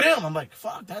 They threw at him. I'm like,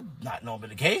 fuck, that's not normally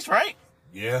the case, right?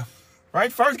 Yeah.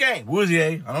 Right? First game.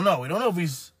 Awuzie, I don't know. We don't know if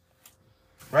he's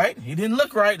right. He didn't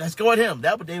look right. Let's go at him. They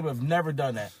would have never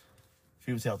done that if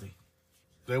he was healthy.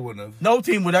 They wouldn't have. No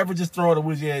team would ever just throw at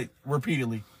Awuzie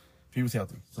repeatedly if he was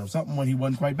healthy. So something when he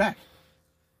wasn't quite back.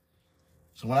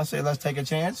 So when I say let's take a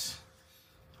chance,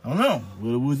 I don't know.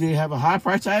 Will Awuzie have a high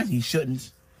price tag? He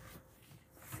shouldn't.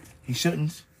 He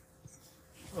shouldn't.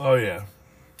 Oh, yeah.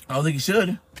 I don't think he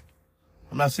should.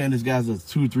 I'm not saying this guy's a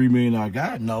 $2-3 million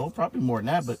guy. No, probably more than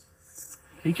that, but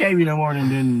he can't be no more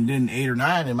than 8 or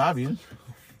 9 in my view.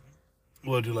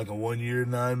 What, do like a 1 year,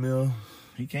 $9 million?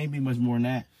 He can't be much more than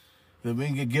that. If we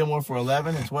can get Gilmore for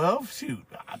 11 and 12, shoot,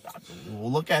 we'll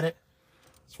look at it.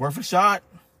 It's worth a shot.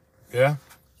 Yeah.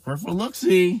 Worth a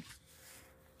look-see.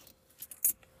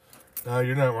 No,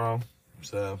 you're not wrong.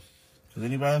 So. Is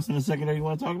anybody else in the secondary you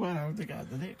want to talk about? I don't think I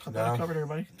covered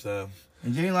everybody. So.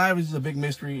 And Jay Lively is a big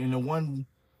mystery. In the 1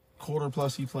 quarter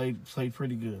plus he played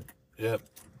pretty good. Yep.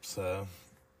 So,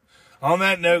 on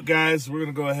that note, guys, we're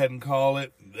going to go ahead and call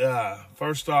it.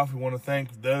 First off, we want to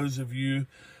thank those of you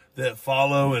that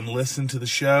follow and listen to the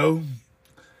show.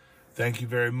 Thank you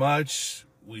very much.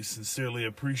 We sincerely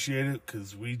appreciate it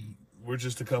because we're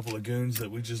just a couple of goons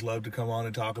that we just love to come on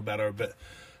and talk about our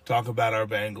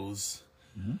Bengals.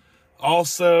 Mm-hmm.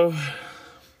 Also,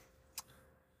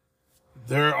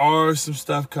 there are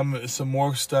some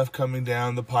more stuff coming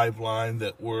down the pipeline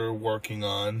that we're working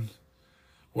in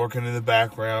the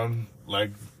background.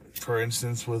 Like, for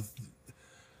instance, with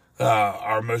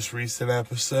our most recent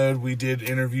episode, we did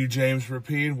interview James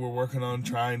Rapine. We're working on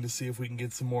trying to see if we can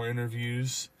get some more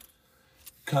interviews,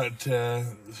 cut to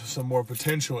some more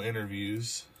potential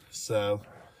interviews. So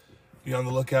be on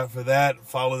the lookout for that.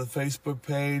 Follow the Facebook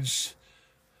page.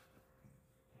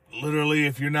 Literally,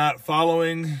 if you're not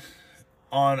following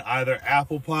on either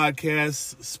Apple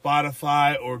Podcasts,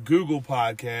 Spotify, or Google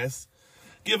Podcasts,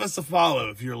 give us a follow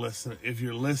if you're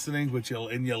listening, but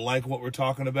you like what we're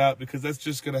talking about, because that's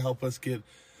just going to help us get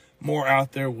more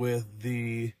out there with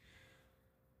the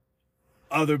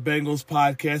other Bengals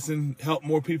podcasts and help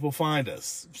more people find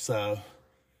us. So,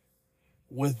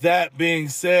 with that being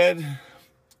said,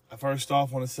 I first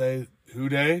off want to say Hoo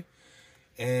Day,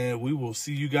 and we will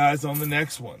see you guys on the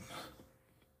next one.